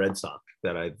have my Red Sox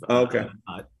that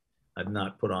I've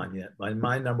not put on yet.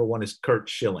 My number 1 is Curt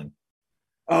Schilling.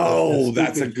 Oh,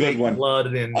 that's a good one.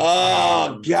 Blood and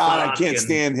God, I can't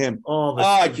stand him.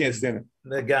 I can't stand him.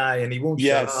 The guy, and he won't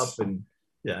shut up. And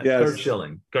Curt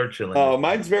Schilling. Oh,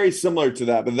 mine's very similar to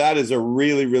that, but that is a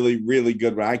really, really, really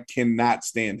good one. I cannot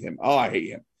stand him. Oh, I hate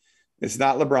him. It's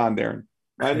not LeBron, Darren.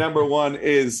 My number 1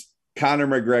 is Conor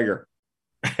McGregor.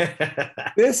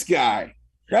 This guy,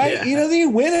 right? Yeah. He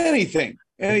didn't win anything.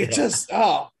 And he just,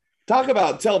 talk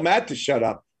about tell Matt to shut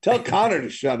up. Tell Conor to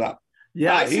shut up.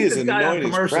 Yeah, he is annoying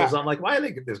as crap. I'm like, why do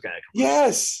they get this guy?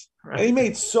 Yes. Right. And he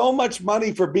made so much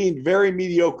money for being very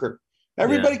mediocre.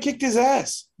 Everybody kicked his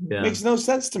ass. Yeah. Makes no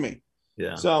sense to me.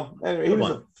 Yeah. So anyway, he was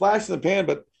a flash in the pan,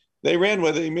 but they ran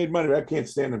with it. He made money. I can't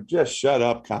stand him. Just shut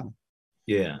up, Conor.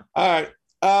 Yeah. All right.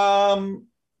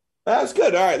 That's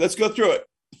good. All right, let's go through it.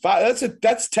 5.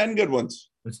 That's 10 good ones.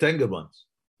 It's 10 good ones.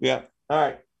 Yeah. All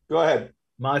right. Go ahead.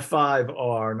 My 5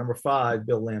 are number 5,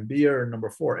 Bill Laimbeer, number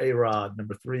 4, A-Rod,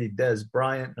 number 3, Des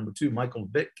Bryant, number 2, Michael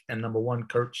Vick, and number 1,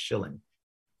 Curt Schilling.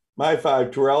 My 5,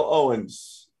 Terrell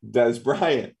Owens, Des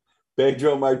Bryant,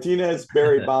 Pedro Martinez,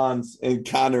 Barry Bonds, and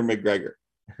Conor McGregor.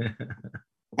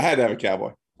 I had to have a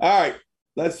Cowboy. All right.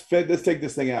 Let's take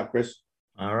this thing out, Chris.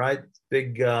 All right.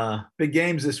 Big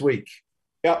games this week.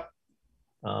 Yep.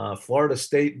 Florida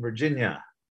State, Virginia.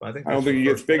 I don't think it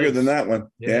gets bigger than that one.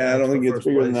 Yeah, I don't think it gets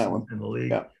bigger than that one in the league.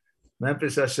 Yeah.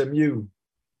 Memphis, SMU,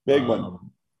 big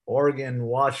one. Oregon,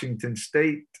 Washington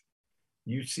State,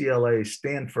 UCLA,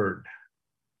 Stanford,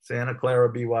 Santa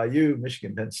Clara, BYU,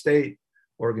 Michigan, Penn State,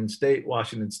 Oregon State,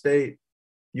 Washington State,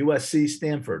 USC,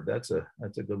 Stanford. That's a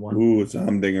good one. Ooh, it's a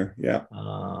humdinger. Yeah.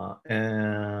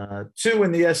 And 2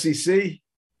 in the SEC.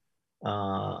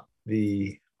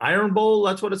 The Iron Bowl,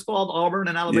 that's what it's called, Auburn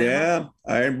and Alabama. Yeah,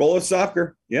 Iron Bowl of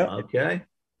soccer. Yeah. Okay.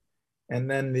 And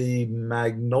then the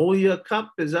Magnolia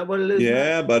Cup, is that what it is?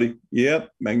 Yeah, man? Buddy. Yep,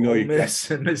 Magnolia Cup.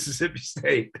 Miss and Mississippi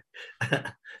State.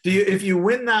 If you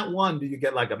win that one, do you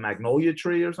get like a Magnolia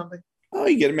tree or something? Oh,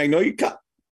 you get a Magnolia Cup.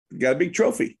 You got a big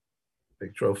trophy.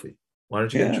 Big trophy. Why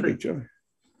don't you get a tree? Big trophy.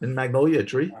 In Magnolia, a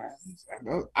tree?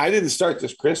 I didn't start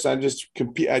this, Chris. I just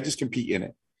compete in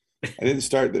it. I didn't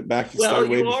start that back. Well,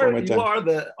 way before my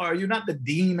time. Are you not the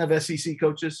dean of SEC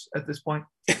coaches at this point?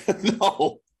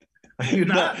 No. Are you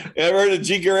not? Ever heard of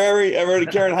G. Guerreri? Ever heard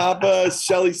of Karen Hoppe?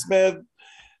 Shelley Smith?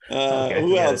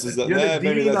 Who else is that? You're the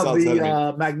dean of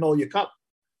the Magnolia Cup.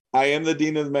 I am the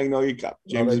dean of the Magnolia Cup.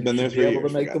 James has been there 3 years. Able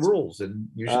to make the rules, and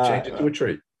you should change it to a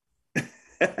tree.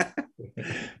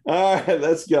 All right,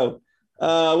 let's go.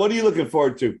 What are you looking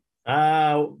forward to?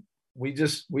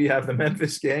 We have the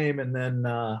Memphis game, and then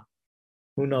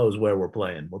who knows where we're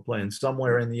playing. We're playing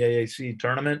somewhere in the AAC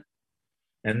tournament,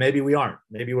 and maybe we aren't.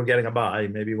 Maybe we're getting a bye.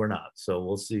 Maybe we're not. So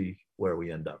we'll see where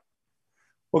we end up.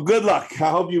 Well, good luck. I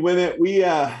hope you win it. We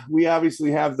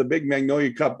obviously have the big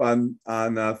Magnolia Cup on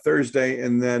Thursday,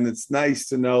 and then it's nice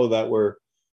to know that we're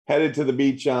headed to the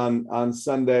beach on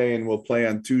Sunday, and we'll play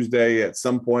on Tuesday at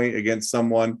some point against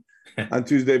someone on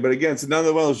Tuesday. But again, it's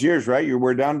another one of those years, right?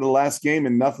 We're down to the last game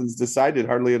and nothing's decided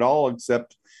hardly at all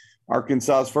except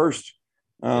Arkansas's first.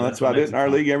 That's about it in our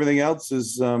league. Everything else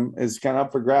is kind of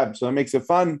up for grabs. So it makes it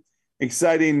fun,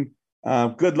 exciting.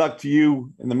 Good luck to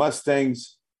you and the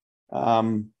Mustangs.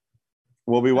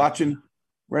 We'll be watching.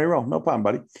 Ready to roll. No problem,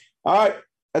 buddy. All right.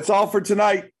 That's all for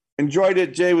tonight. Enjoyed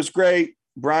it. Jay was great.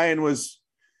 Brian was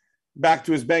back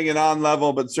to his banging on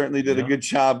level, but certainly did a good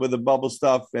job with the bubble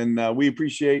stuff. And we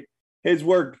appreciate his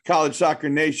work. College Soccer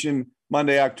Nation,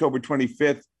 Monday, October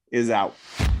 25th is out.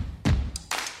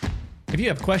 If you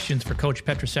have questions for Coach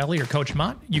Petrucelli or Coach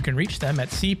Mott, you can reach them at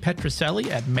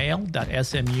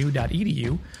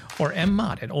cpetrucelli@mail.smu.edu or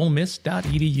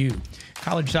mmott@olemiss.edu.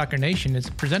 College Soccer Nation is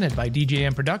presented by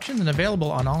DJM Productions and available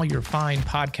on all your fine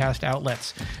podcast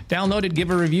outlets. Download it, give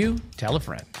a review, tell a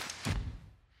friend.